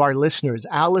of one of our listeners.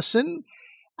 Allison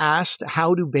asked,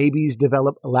 how do babies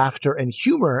develop laughter and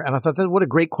humor? And I thought, what a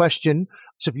great question.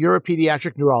 So if you're a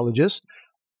pediatric neurologist,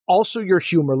 also you're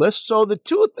humorless. So the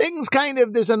two things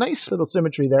there's a nice little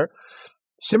symmetry there.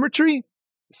 Synergy.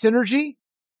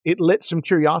 It lit some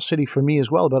curiosity for me as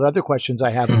well about other questions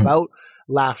I have about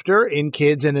laughter in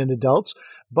kids and in adults.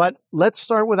 But let's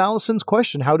start with Allison's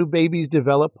question. How do babies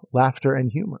develop laughter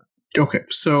and humor? Okay,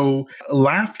 so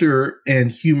laughter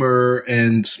and humor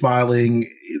and smiling,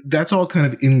 that's all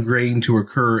kind of ingrained to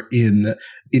occur in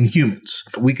humans.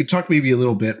 We could talk maybe a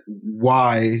little bit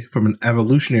why, from an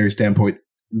evolutionary standpoint,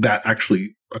 that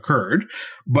actually occurred,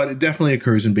 but it definitely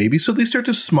occurs in babies. So they start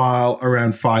to smile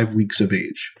around 5 weeks of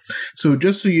age. So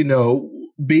just so you know,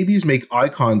 babies make eye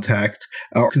contact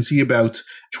or can see about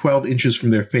 12 inches from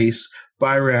their face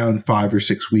by around 5 or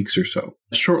 6 weeks or so.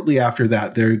 Shortly after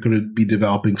that, they're going to be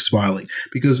developing smiling,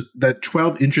 because that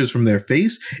 12 inches from their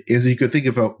face is, you could think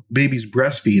of a baby's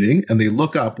breastfeeding and they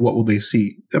look up, what will they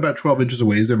see? About 12 inches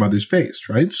away is their mother's face,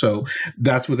 right? So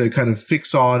that's what they kind of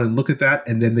fix on and look at that.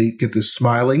 And then they get this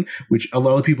smiling, which a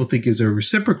lot of people think is a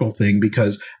reciprocal thing,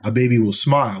 because a baby will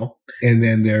smile and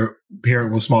then their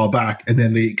parent will smile back. And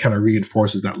then they kind of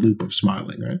reinforces that loop of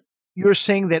smiling, right? You're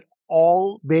saying that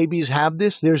all babies have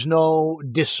this? There's no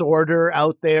disorder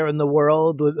out there in the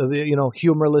world with,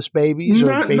 humorless babies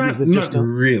or babies that just don't?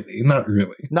 Not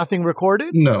really. Nothing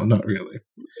recorded? No, not really.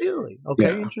 Really? Okay,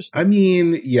 Yeah. interesting. I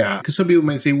mean, yeah, because some people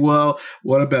might say, well,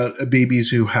 what about babies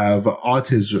who have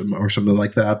autism or something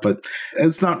like that? But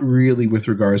it's not really with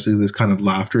regards to this kind of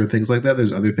laughter and things like that.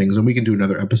 There's other things, and we can do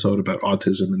another episode about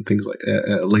autism and things like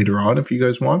later on if you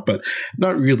guys want, but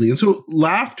not really. And so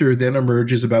laughter then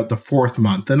emerges about the 4th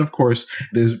month. And of course,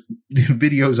 there's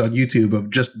videos on YouTube of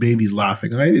just babies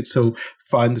laughing, right? It's so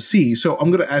fun to see. So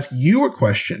I'm going to ask you a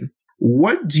question.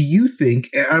 What do you think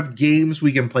of games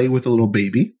we can play with a little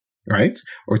baby, right?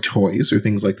 Or toys or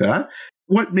things like that?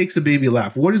 What makes a baby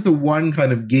laugh? What is the one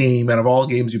kind of game out of all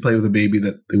games you play with a baby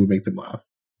that they would make them laugh?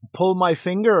 Pull My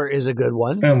Finger is a good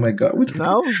one. Oh my God.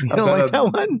 No? You don't like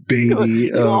that one? Baby.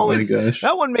 You My gosh.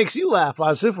 That one makes you laugh,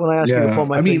 Asif, when I ask you to pull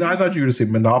my finger. I thought you were going to say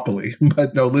Monopoly,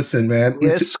 but no, listen, man.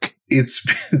 Risk. It's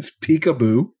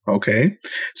Peekaboo, okay?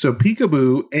 So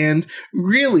Peekaboo, and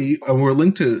really, we're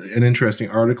linked to an interesting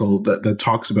article that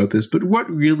talks about this, but what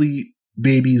really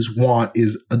babies want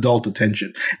is adult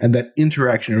attention and that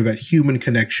interaction or that human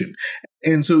connection.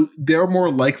 And so they're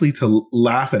more likely to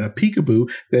laugh at a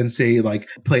peekaboo than, say, like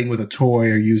playing with a toy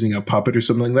or using a puppet or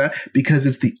something like that, because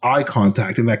it's the eye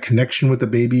contact and that connection with the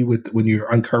baby when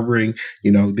you're uncovering,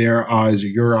 their eyes or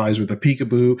your eyes with a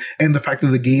peekaboo. And the fact that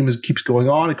the game keeps going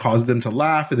on, it causes them to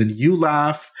laugh, and then you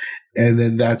laugh. And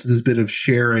then that's this bit of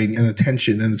sharing and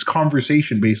attention and this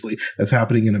conversation basically that's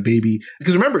happening in a baby.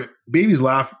 Because remember, babies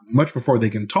laugh much before they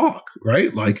can talk,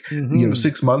 right? Like,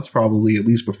 6 months probably at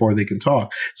least before they can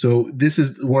talk. So this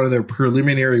is one of their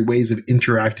preliminary ways of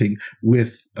interacting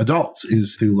with adults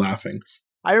is through laughing.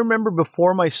 I remember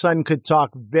before my son could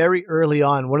talk very early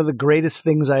on, one of the greatest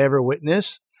things I ever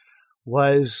witnessed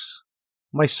was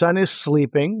my son is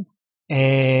sleeping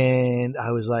and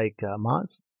I was like,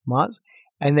 Maz?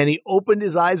 And then he opened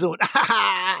his eyes and went, ha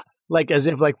ha, like as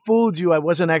if fooled you. I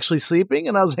wasn't actually sleeping.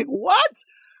 And I was like, what?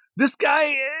 This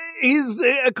guy, he's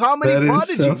a comedy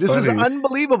prodigy. This is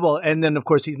unbelievable. And then, of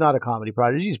course, he's not a comedy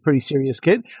prodigy. He's a pretty serious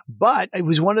kid. But it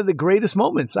was one of the greatest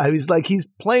moments. I was like, he's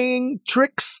playing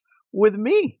tricks with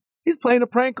me. He's playing a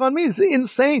prank on me. It's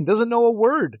insane. Doesn't know a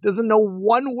word. Doesn't know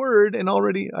one word. And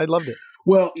already I loved it.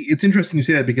 Well, it's interesting you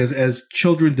say that because as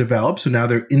children develop, so now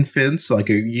they're infants, like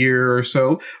a year or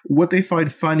so, what they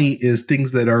find funny is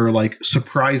things that are like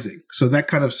surprising. So that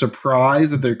kind of surprise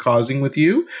that they're causing with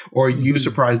you, or you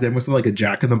surprise them with something like a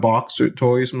Jack-in-the-Box or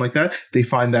toy or something like that, they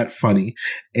find that funny.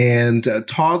 And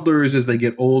toddlers, as they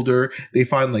get older, they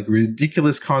find like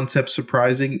ridiculous concepts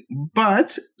surprising.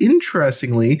 But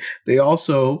interestingly, they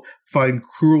also find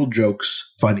cruel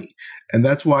jokes funny. And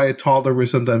that's why a toddler will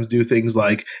sometimes do things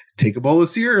like take a bowl of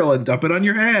cereal and dump it on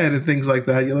your head and things like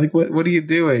that. You're like, what are you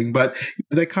doing? But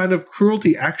that kind of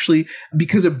cruelty actually,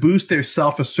 because it boosts their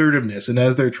self-assertiveness. And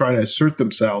as they're trying to assert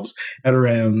themselves at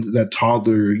around that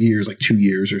toddler years, like 2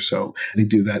 years or so, they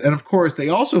do that. And of course, they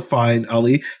also find,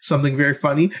 Ali, something very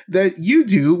funny that you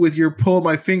do with your pull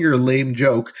my finger lame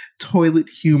joke. Toilet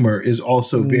humor is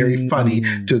also very funny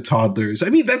to toddlers. I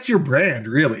mean, that's your brand,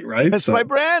 really, right? That's my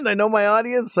brand. I know my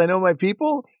audience. I know my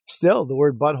people. Still, the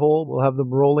word butthole will have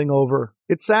them rolling over.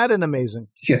 It's sad and amazing.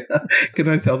 Yeah. Can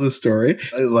I tell this story?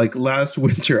 Like last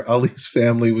winter, Ali's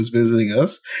family was visiting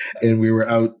us and we were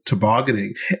out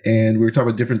tobogganing and we were talking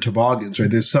about different toboggans,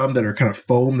 right? There's some that are kind of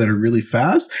foam that are really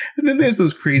fast. And then there's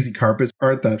those crazy carpets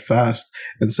aren't that fast.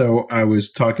 And so I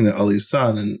was talking to Ali's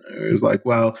son and it was like,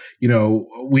 well,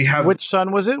 we have. Which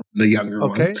son was it? The younger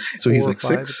one. So he's like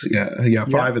 6. Yeah,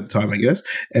 5 at the time, I guess.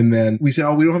 And then we said,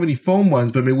 we don't have any foam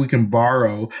ones, but maybe we can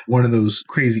borrow one of those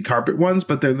crazy carpet ones,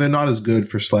 but they're not as good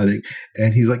for sledding.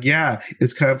 And he's like, yeah,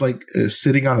 it's kind of like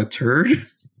sitting on a turd.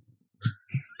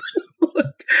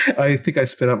 I think I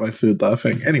spit out my food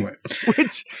laughing. Anyway.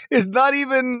 Which is not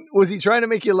even, was he trying to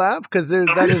make you laugh? Because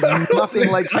that is nothing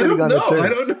like sitting on a turd. I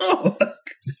don't know.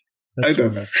 I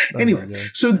don't know. Anyway,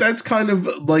 so that's kind of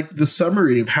like the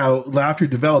summary of how laughter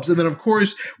develops. And then, of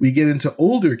course, we get into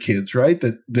older kids, right?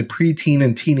 The preteen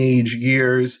and teenage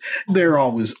years. They're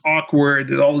always awkward.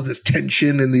 There's always this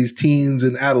tension in these teens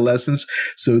and adolescents.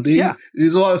 So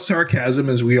there's a lot of sarcasm,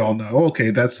 as we all know. Okay,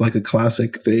 that's like a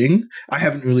classic thing. I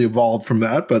haven't really evolved from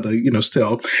that, but,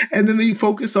 still. And then they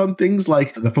focus on things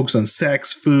like the focus on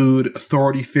sex, food,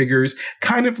 authority figures,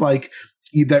 kind of like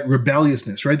that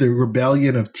rebelliousness, right? The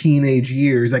rebellion of teenage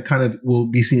years that kind of will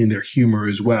be seen in their humor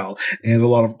as well. And a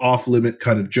lot of off-limit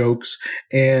kind of jokes.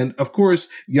 And of course,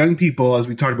 young people, as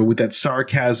we talked about with that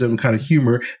sarcasm kind of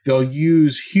humor, they'll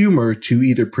use humor to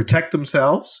either protect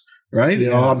themselves, right? Yeah.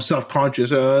 Oh, I'm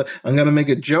self-conscious. I'm going to make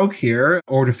a joke here,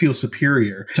 or to feel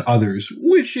superior to others,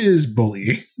 which is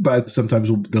bullying. But sometimes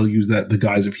they'll use the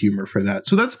guise of humor for that.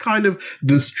 So that's kind of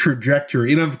this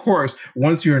trajectory. And of course,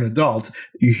 once you're an adult,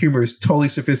 your humor is totally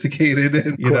sophisticated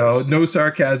and, no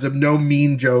sarcasm, no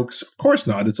mean jokes. Of course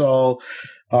not. It's all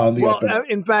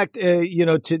in fact,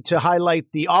 to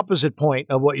highlight the opposite point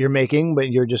of what you're making, but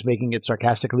you're just making it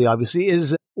sarcastically, obviously,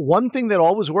 is one thing that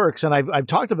always works. And I've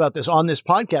talked about this on this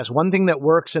podcast. One thing that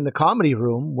works in the comedy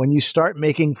room when you start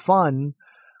making fun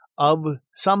of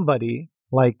somebody,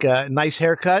 like a nice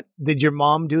haircut. Did your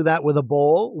mom do that with a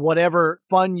bowl? Whatever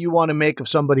fun you want to make of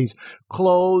somebody's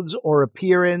clothes or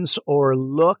appearance or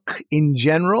look in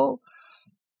general,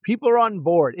 people are on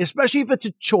board, especially if it's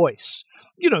a choice.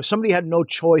 Somebody had no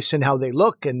choice in how they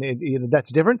look, and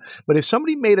that's different. But if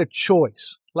somebody made a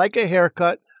choice, like a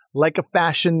haircut, like a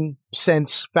fashion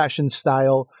sense, fashion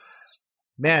style.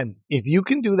 Man, if you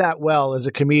can do that well as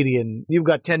a comedian, you've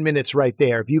got 10 minutes right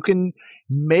there. If you can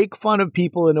make fun of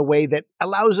people in a way that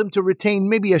allows them to retain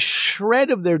maybe a shred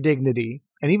of their dignity,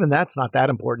 and even that's not that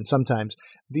important sometimes,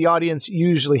 the audience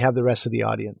usually have the rest of the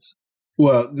audience.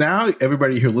 Well, now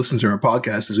everybody who listens to our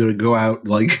podcast is going to go out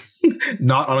like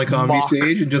not on a comedy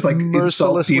stage and just like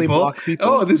insult people.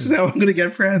 Oh, this is how I'm going to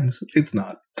get friends. It's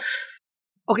not.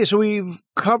 Okay, so we've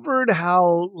covered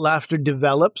how laughter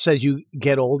develops as you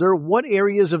get older. What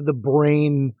areas of the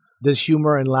brain does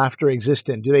humor and laughter exist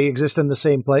in? Do they exist in the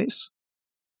same place?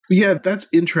 Yeah, that's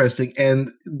interesting.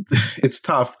 And it's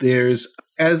tough.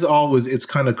 As always, it's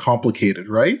kind of complicated,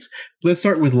 right? Let's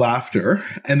start with laughter.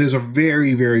 And there's a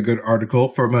very, very good article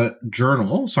from a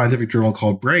journal, scientific journal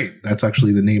called Brain. That's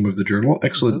actually the name of the journal.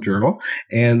 Excellent journal.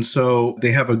 And so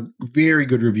they have a very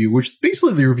good review, which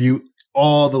basically they review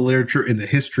all the literature in the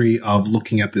history of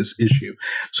looking at this issue.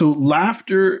 So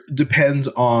laughter depends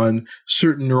on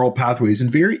certain neural pathways.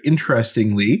 And very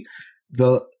interestingly,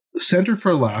 the center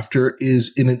for laughter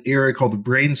is in an area called the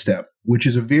brainstem, which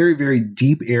is a very, very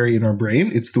deep area in our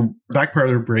brain. It's the back part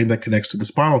of the brain that connects to the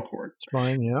spinal cord.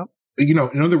 Spine, yeah.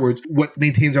 In other words, what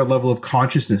maintains our level of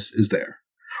consciousness is there.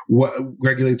 What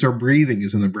regulates our breathing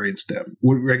is in the brainstem.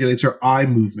 What regulates our eye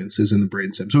movements is in the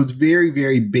brainstem. So it's very,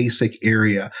 very basic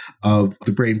area of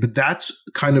the brain. But that's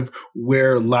kind of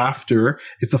where laughter,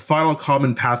 it's the final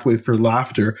common pathway for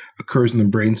laughter occurs in the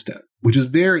brainstem, which is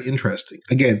very interesting.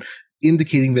 Again,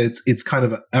 indicating that it's kind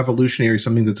of evolutionary,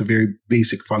 something that's a very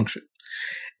basic function.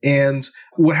 And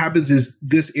what happens is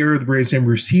this area of the brainstem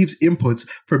receives inputs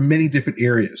from many different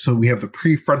areas. So we have the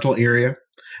prefrontal area,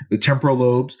 the temporal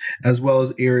lobes, as well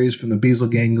as areas from the basal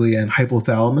ganglia and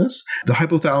hypothalamus. The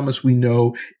hypothalamus, we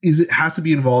know, it has to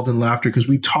be involved in laughter because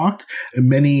we talked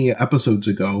many episodes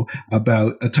ago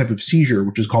about a type of seizure,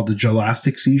 which is called the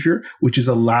gelastic seizure, which is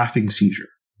a laughing seizure,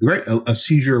 right? A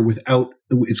seizure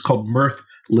it's called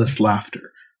mirthless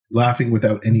laughter. Laughing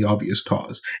without any obvious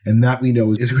cause. And that we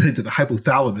know is related to the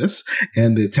hypothalamus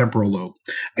and the temporal lobe.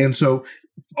 And so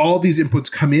all these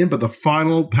inputs come in, but the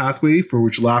final pathway for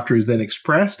which laughter is then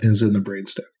expressed is in the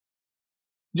brainstem.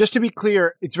 Just to be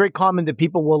clear, it's very common that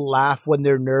people will laugh when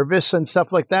they're nervous and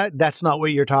stuff like that. That's not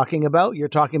what you're talking about. You're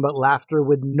talking about laughter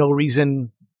with no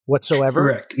reason whatsoever.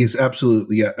 Correct. Yes,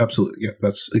 absolutely. Yeah, absolutely. Yeah,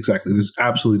 that's exactly. There's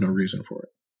absolutely no reason for it.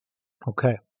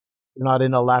 Okay. Not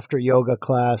in a laughter yoga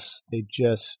class. They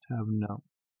just have no.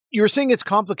 You were saying it's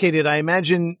complicated. I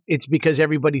imagine it's because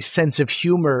everybody's sense of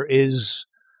humor is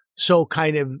so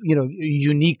kind of,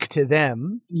 unique to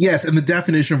them. Yes, and the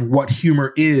definition of what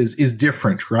humor is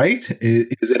different, right?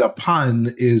 Is it a pun?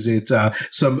 Is it a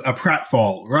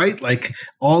pratfall, right? Like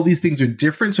all these things are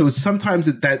different. So sometimes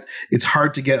that it's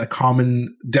hard to get a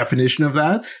common definition of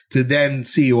that to then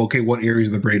see, okay, what areas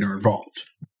of the brain are involved.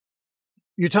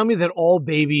 You're telling me that all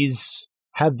babies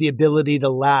have the ability to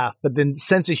laugh, but then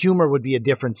sense of humor would be a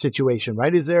different situation,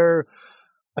 right? Is there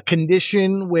a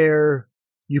condition where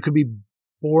you could be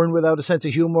born without a sense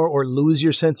of humor or lose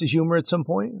your sense of humor at some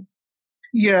point?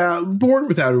 Yeah, born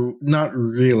without it, not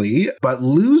really, but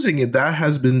losing it, that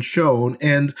has been shown.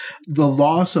 And the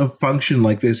loss of function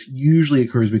like this usually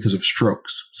occurs because of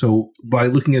strokes. So by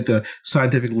looking at the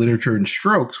scientific literature in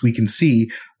strokes, we can see,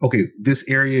 okay, this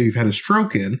area you've had a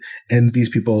stroke in, and these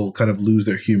people kind of lose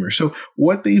their humor. So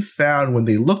what they found when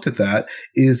they looked at that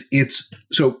is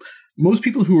so most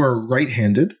people who are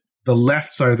right-handed, the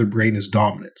left side of the brain is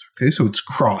dominant. Okay, so it's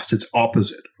crossed, it's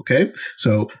opposite. Okay,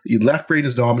 so the left brain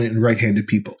is dominant in right-handed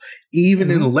people.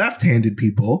 Even in left-handed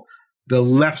people, the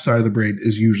left side of the brain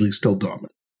is usually still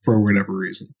dominant for whatever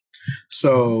reason.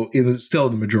 So it's still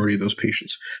in the majority of those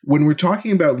patients. When we're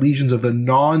talking about lesions of the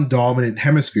non-dominant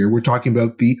hemisphere, we're talking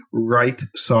about the right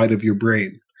side of your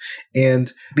brain.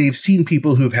 And they've seen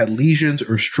people who've had lesions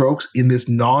or strokes in this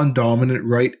non-dominant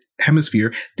right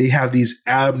hemisphere. They have these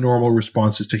abnormal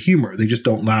responses to humor. They just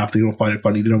don't laugh. They don't find it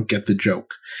funny. They don't get the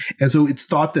joke. And so it's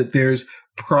thought that there's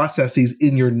processes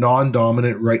in your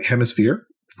non-dominant right hemisphere.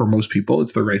 For most people,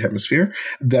 it's the right hemisphere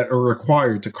that are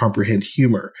required to comprehend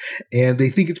humor. And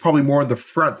they think it's probably more in the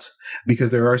front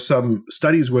because there are some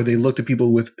studies where they looked at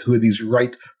people who had these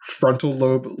right frontal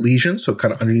lobe lesions, so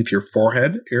kind of underneath your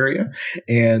forehead area,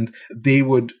 and they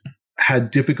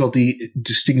had difficulty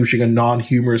distinguishing a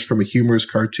non-humorous from a humorous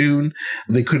cartoon.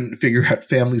 They couldn't figure out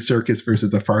Family Circus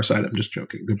versus The Far Side. I'm just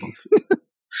joking. They're both.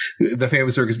 The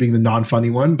Family Circus being the non-funny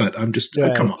one, but I'm just,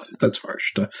 come on, that's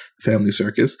harsh. The Family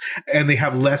Circus. And they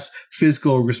have less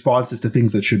physical responses to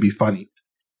things that should be funny.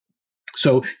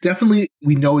 So definitely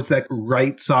we know it's that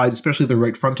right side, especially the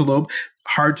right frontal lobe.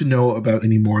 Hard to know about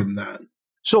any more than that.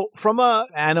 So from a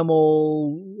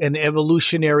animal and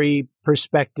evolutionary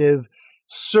perspective,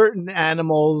 certain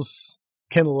animals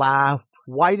can laugh.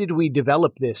 Why did we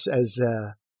develop this as,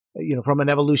 from an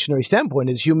evolutionary standpoint,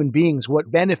 as human beings?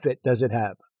 What benefit does it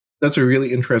have? That's a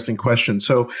really interesting question.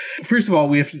 So, first of all,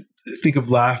 we have to think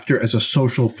of laughter as a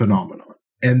social phenomenon.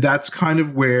 And that's kind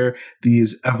of where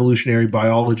these evolutionary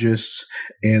biologists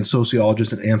and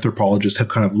sociologists and anthropologists have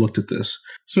kind of looked at this.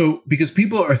 So, because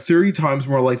people are 30 times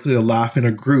more likely to laugh in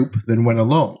a group than when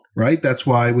alone, right? That's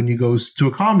why when you go to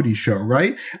a comedy show,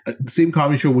 right? The same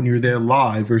comedy show, when you're there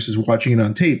live versus watching it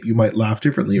on tape, you might laugh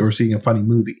differently, or seeing a funny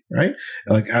movie, right?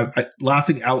 Like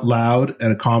laughing out loud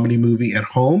at a comedy movie at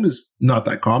home is not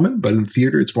that common, but in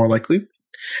theater, it's more likely.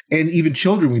 And even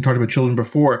children, we talked about children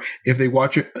before, if they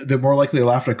watch it, they're more likely to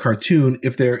laugh at a cartoon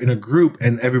if they're in a group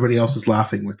and everybody else is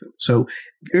laughing with them. So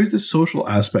there's this social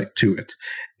aspect to it.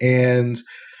 And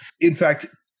in fact,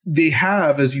 they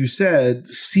have, as you said,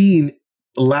 seen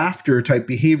laughter type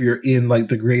behavior in like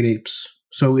the great apes.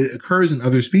 So it occurs in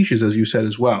other species, as you said,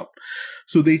 as well.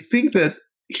 So they think that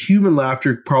human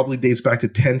laughter probably dates back to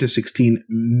 10 to 16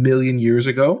 million years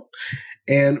ago.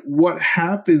 And what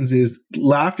happens is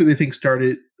laughter, they think,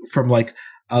 started from like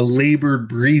a labored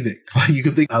breathing. You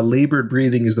could think a labored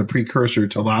breathing is the precursor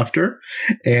to laughter.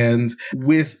 And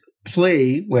with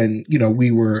play, when, we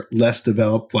were less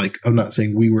developed, like I'm not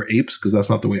saying we were apes because that's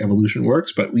not the way evolution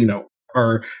works, but,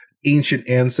 our ancient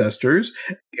ancestors,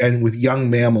 and with young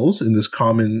mammals in this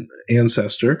common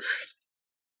ancestor,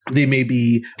 they may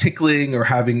be tickling or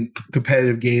having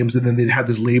competitive games, and then they'd have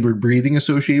this labored breathing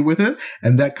associated with it.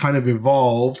 And that kind of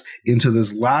evolved into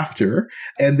this laughter.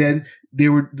 And then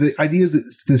the idea is that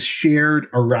it's this shared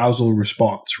arousal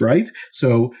response, right?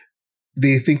 So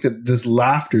they think that this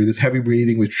laughter, this heavy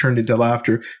breathing, which turned into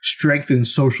laughter,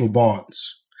 strengthens social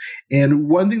bonds. And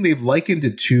one thing they've likened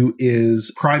it to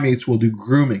is primates will do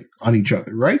grooming on each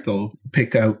other, right? They'll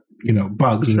pick out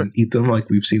bugs and then eat them, like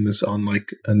we've seen this on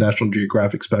like National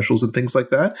Geographic specials and things like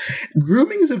that.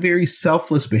 Grooming is a very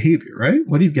selfless behavior, right?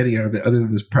 What are you getting out of it other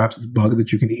than this perhaps it's bug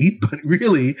that you can eat? But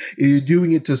really, you're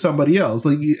doing it to somebody else.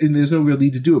 And there's no real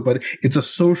need to do it, but it's a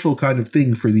social kind of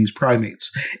thing for these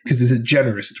primates because it's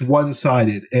generous, it's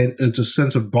one-sided, and it's a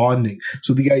sense of bonding.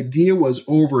 So the idea was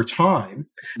over time,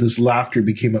 this laughter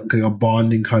became a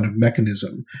bonding kind of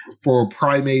mechanism for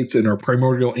primates and our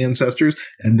primordial ancestors,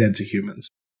 and then to humans.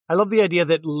 I love the idea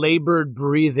that labored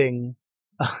breathing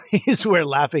is where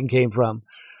laughing came from.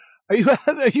 Are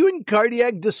you in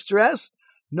cardiac distress?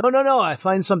 No. I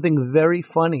find something very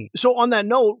funny. So on that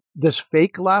note, does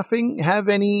fake laughing have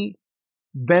any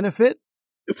benefit?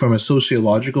 From a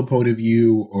sociological point of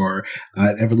view or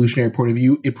an evolutionary point of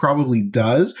view, it probably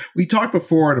does. We talked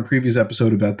before in a previous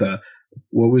episode about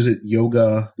what was it?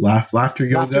 Yoga, laughter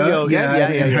yoga?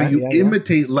 And how you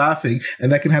imitate laughing,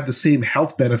 and that can have the same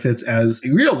health benefits as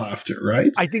real laughter, right?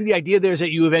 I think the idea there is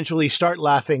that you eventually start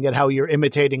laughing at how you're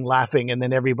imitating laughing, and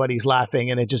then everybody's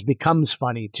laughing, and it just becomes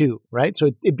funny too, right?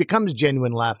 So it becomes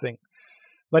genuine laughing.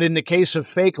 But in the case of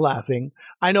fake laughing,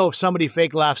 I know if somebody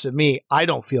fake laughs at me, I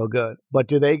don't feel good. But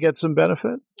do they get some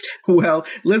benefit? Well,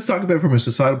 let's talk about it from a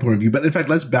societal point of view. But in fact,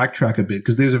 let's backtrack a bit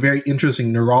because there's a very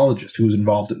interesting neurologist who was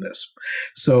involved in this.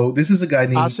 So this is a guy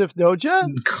named Asif Doja?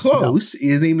 Close. No.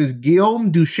 His name is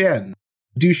Guillaume Duchenne.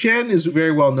 Duchenne is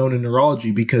very well known in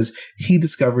neurology because he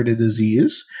discovered a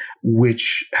disease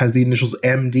which has the initials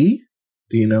MD.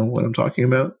 Do you know what I'm talking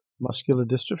about? Muscular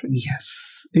dystrophy? Yes,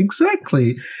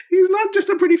 exactly. He's not just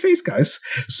a pretty face, guys.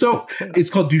 So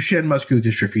it's called Duchenne muscular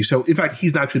dystrophy. So in fact,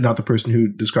 he's actually not the person who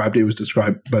described it. It was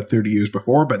described about 30 years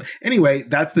before. But anyway,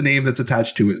 that's the name that's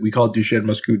attached to it. We call it Duchenne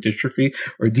muscular dystrophy,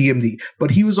 or DMD.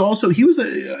 But he was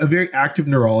a very active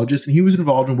neurologist, and he was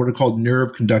involved in what are called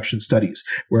nerve conduction studies,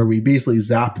 where we basically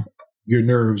zap your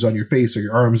nerves on your face or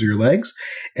your arms or your legs.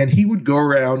 And he would go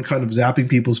around kind of zapping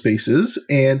people's faces.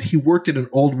 And he worked at an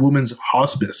old woman's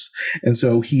hospice. And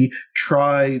so he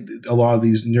tried a lot of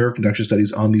these nerve conduction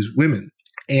studies on these women.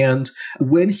 And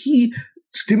when he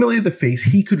stimulated the face,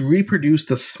 he could reproduce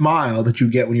the smile that you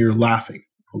get when you're laughing.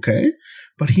 Okay.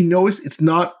 But he noticed it's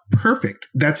not perfect.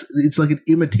 It's like an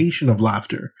imitation of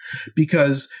laughter,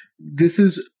 because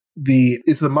it's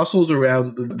the muscles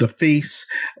around the face,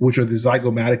 which are the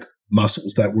zygomatic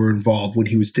muscles that were involved when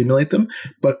he would stimulate them.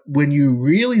 But when you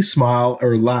really smile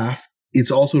or laugh, it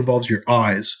also involves your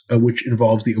eyes, which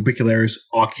involves the orbicularis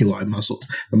oculi muscles,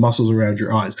 the muscles around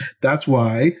your eyes. That's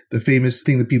why the famous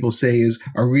thing that people say is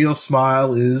a real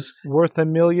smile is worth a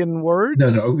million words.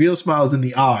 No, a real smile is in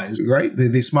the eyes, right?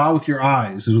 They smile with your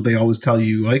eyes is what they always tell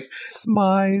you, like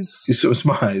smize. So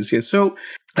smize, yeah. So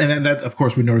And then that, of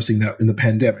course, we're noticing that in the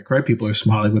pandemic, right? People are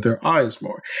smiling with their eyes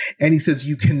more. And he says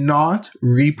you cannot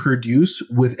reproduce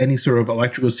with any sort of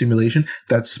electrical stimulation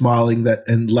that smiling that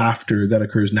and laughter that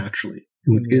occurs naturally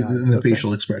in the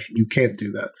facial expression. You can't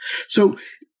do that. So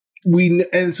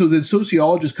so the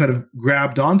sociologists kind of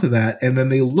grabbed onto that, and then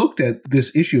they looked at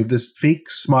this issue of this fake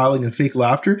smiling and fake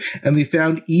laughter, and they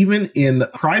found even in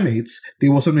primates, they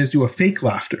will sometimes do a fake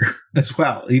laughter as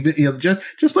well. Even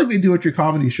just like they do at your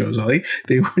comedy shows, Ollie.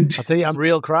 They would. I'll tell you, I'm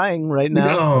real crying right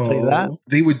now. I'll tell you that.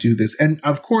 They would do this, and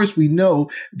of course, we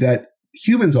know that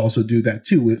humans also do that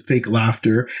too with fake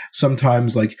laughter.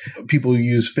 Sometimes, like, people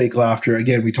use fake laughter.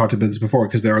 Again, we talked about this before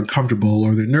because they're uncomfortable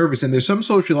or they're nervous. And there's some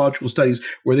sociological studies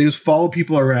where they just follow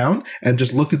people around and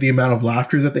just looked at the amount of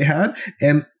laughter that they had.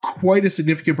 And quite a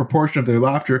significant proportion of their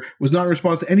laughter was not in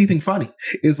response to anything funny.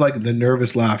 It's like the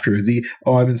nervous laughter, the,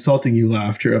 oh, I'm insulting you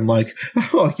laughter. I'm like,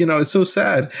 oh, it's so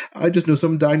sad. I just know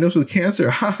someone diagnosed with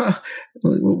cancer.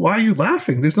 Why are you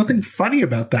laughing? There's nothing funny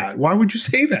about that. Why would you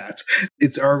say that?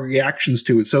 It's our reactions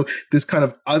to it. So this kind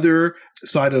of other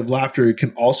side of laughter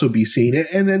can also be seen.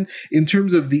 And then in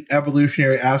terms of the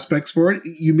evolutionary aspects for it,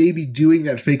 you may be doing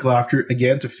that fake laughter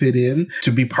again to fit in,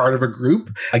 to be part of a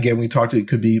group. Again, we talked, it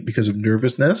could be because of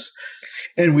nervousness.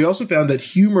 And we also found that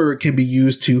humor can be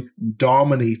used to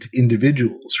dominate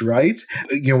individuals, right?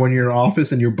 When you're in an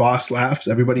office and your boss laughs,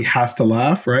 everybody has to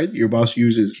laugh, right? Your boss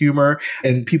uses humor,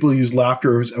 and people use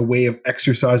laughter as a way of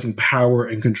exercising power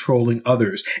and controlling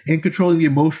others and controlling the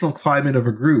emotional climate of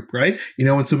a group, right?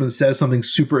 When someone says something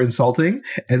super insulting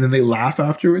and then they laugh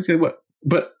afterwards,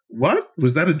 what?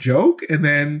 Was that a joke?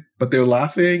 But they're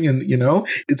laughing, and,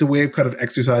 it's a way of kind of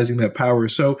exercising that power.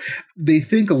 So they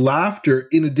think laughter,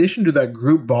 in addition to that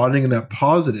group bonding and that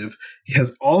positive,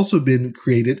 has also been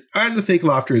created, and the fake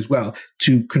laughter as well,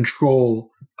 to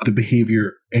control the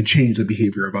behavior and change the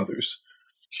behavior of others.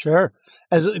 Sure.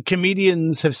 As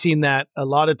comedians have seen that a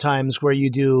lot of times where you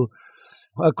do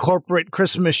a corporate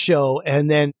Christmas show and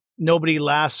then nobody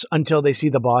laughs until they see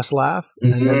the boss laugh.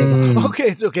 And then they go, okay,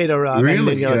 it's okay to laugh. Really? And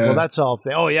then you're like, well, that's all.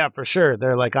 Oh, yeah, for sure.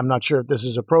 They're like, I'm not sure if this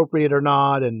is appropriate or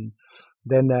not. And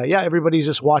then, everybody's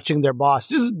just watching their boss.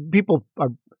 Just people are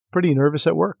pretty nervous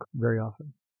at work very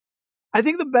often. I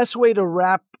think the best way to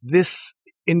wrap this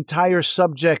entire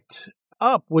subject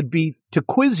up would be to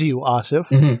quiz you, Asif.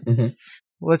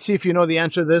 Let's see if you know the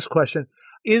answer to this question.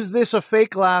 Is this a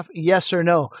fake laugh? Yes or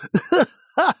no?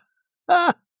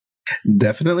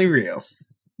 Definitely real.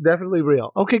 Definitely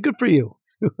real. Okay, good for you.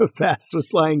 Fast with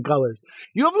flying colors.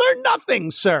 You have learned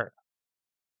nothing, sir.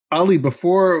 Ali,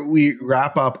 before we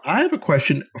wrap up, I have a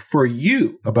question for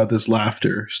you about this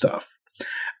laughter stuff.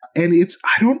 And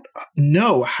I don't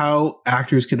know how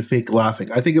actors can fake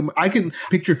laughing. I think I can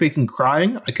picture faking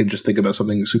crying. I can just think about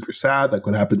something super sad that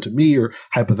could happen to me or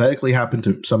hypothetically happen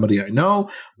to somebody I know.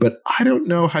 But I don't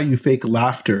know how you fake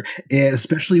laughter, and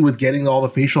especially with getting all the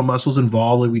facial muscles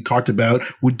involved, like we talked about.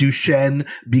 Would Duchenne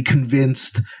be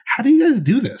convinced? How do you guys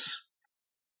do this?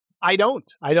 I don't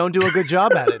do a good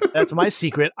job at it. That's my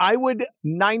secret. I would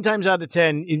 9 times out of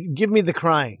 10, give me the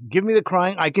crying. Give me the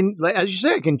crying. I can, as you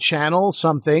say, I can channel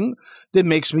something that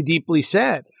makes me deeply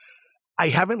sad. I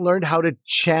haven't learned how to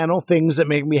channel things that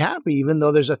make me happy, even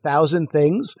though there's 1,000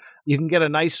 things. You can get a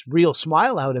nice, real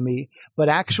smile out of me, but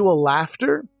actual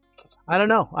laughter, I don't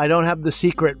know. I don't have the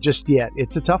secret just yet.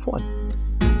 It's a tough one.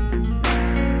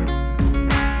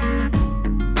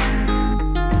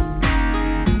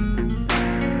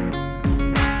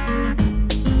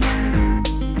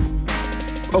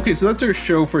 Okay, so that's our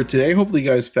show for today. Hopefully you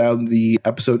guys found the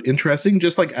episode interesting.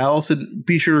 Just like Allison,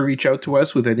 be sure to reach out to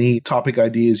us with any topic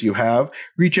ideas you have.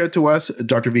 Reach out to us,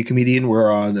 Dr. V Comedian. We're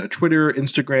on Twitter,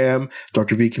 Instagram,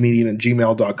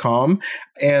 drvcomedian@gmail.com.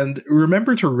 And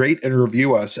remember to rate and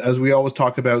review us. As we always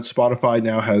talk about, Spotify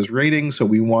now has ratings, so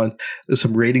we want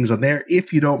some ratings on there.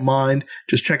 If you don't mind,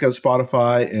 just check out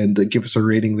Spotify and give us a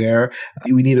rating there.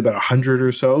 We need about 100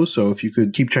 or so if you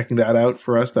could keep checking that out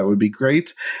for us, that would be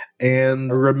great.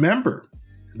 And remember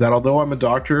that although I'm a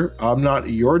doctor, I'm not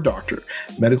your doctor.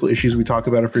 Medical issues we talk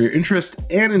about are for your interest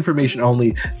and information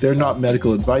only. They're not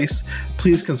medical advice.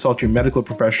 Please consult your medical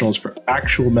professionals for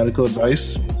actual medical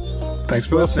advice. Thanks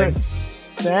for listening.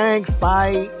 Thanks.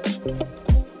 Bye.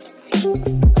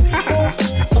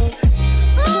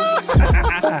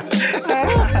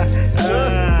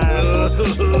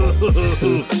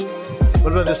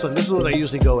 What about this one? This is what I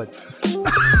usually go with.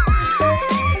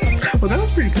 Well, that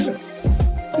was pretty good.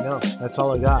 I know. That's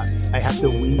all I got. I have to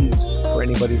wheeze for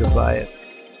anybody to buy it.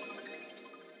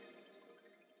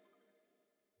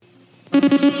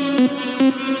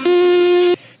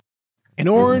 An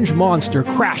orange monster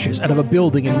crashes out of a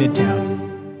building in Midtown.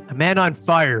 A man on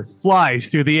fire flies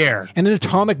through the air. And an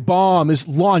atomic bomb is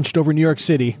launched over New York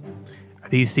City. Are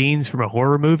these scenes from a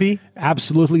horror movie?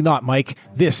 Absolutely not, Mike.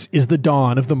 This is the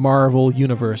dawn of the Marvel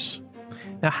Universe.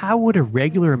 Now, how would a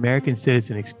regular American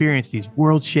citizen experience these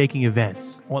world-shaking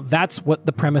events? Well, that's what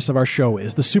the premise of our show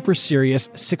is, the Super Serious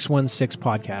 616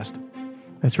 podcast.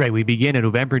 That's right. We begin in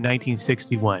November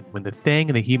 1961, when the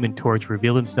Thing and the Human Torch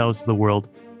reveal themselves to the world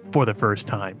for the first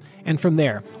time. And from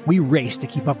there, we race to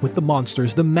keep up with the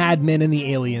monsters, the madmen and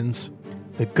the aliens.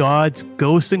 The gods,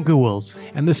 ghosts, and ghouls.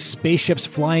 And the spaceships,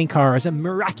 flying cars, and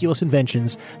miraculous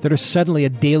inventions that are suddenly a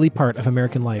daily part of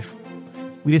American life.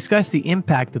 We discuss the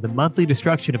impact of the monthly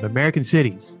destruction of American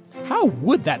cities. How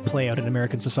would that play out in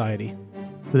American society?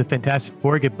 Would the Fantastic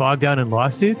Four get bogged down in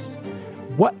lawsuits?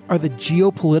 What are the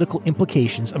geopolitical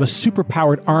implications of a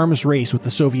superpowered arms race with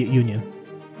the Soviet Union?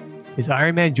 Is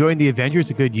Iron Man joining the Avengers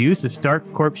a good use of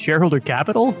Stark Corp shareholder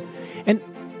capital? And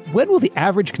when will the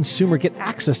average consumer get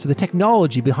access to the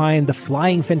technology behind the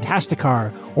flying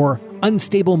Fantasticar or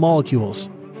unstable molecules?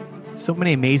 So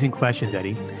many amazing questions,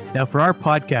 Eddie. Now, for our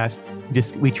podcast,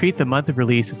 we treat the month of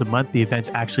release as a month the events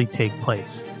actually take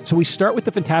place. So we start with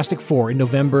the Fantastic Four in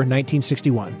November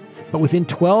 1961. But within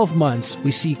 12 months,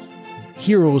 we see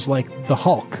heroes like the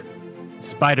Hulk,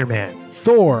 Spider-Man,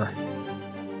 Thor,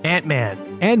 Ant-Man,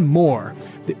 and more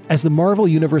as the Marvel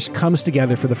Universe comes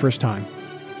together for the first time.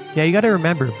 Yeah, you got to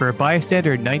remember, for a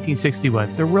bystander in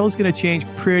 1961, the world's going to change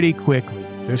pretty quickly.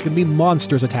 There's going to be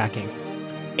monsters attacking,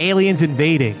 aliens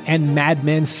invading, and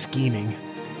madmen scheming.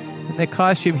 And the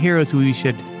costume heroes who we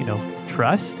should,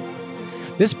 trust.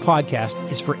 This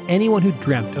podcast is for anyone who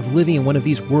dreamt of living in one of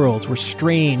these worlds where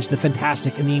strange, the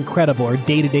fantastic, and the incredible are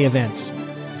day-to-day events.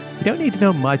 You don't need to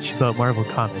know much about Marvel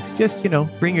Comics. Just,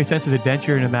 bring your sense of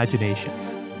adventure and imagination.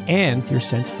 And your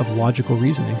sense of logical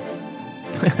reasoning.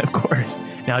 Of course.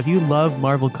 Now, if you love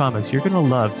Marvel Comics, you're going to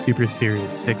love Super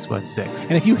Serious 616.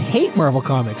 And if you hate Marvel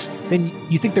Comics, then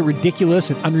you think they're ridiculous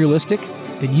and unrealistic,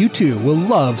 then you too will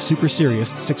love Super Serious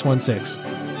 616.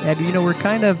 And we're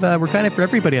kind of for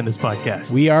everybody on this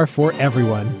podcast. We are for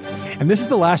everyone. And this is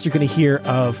the last you're going to hear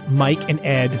of Mike and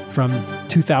Ed from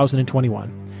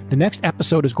 2021. The next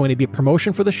episode is going to be a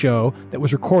promotion for the show that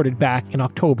was recorded back in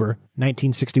October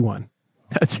 1961.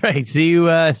 That's right. See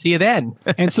you then.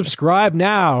 And subscribe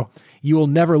now. You will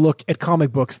never look at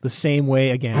comic books the same way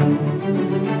again.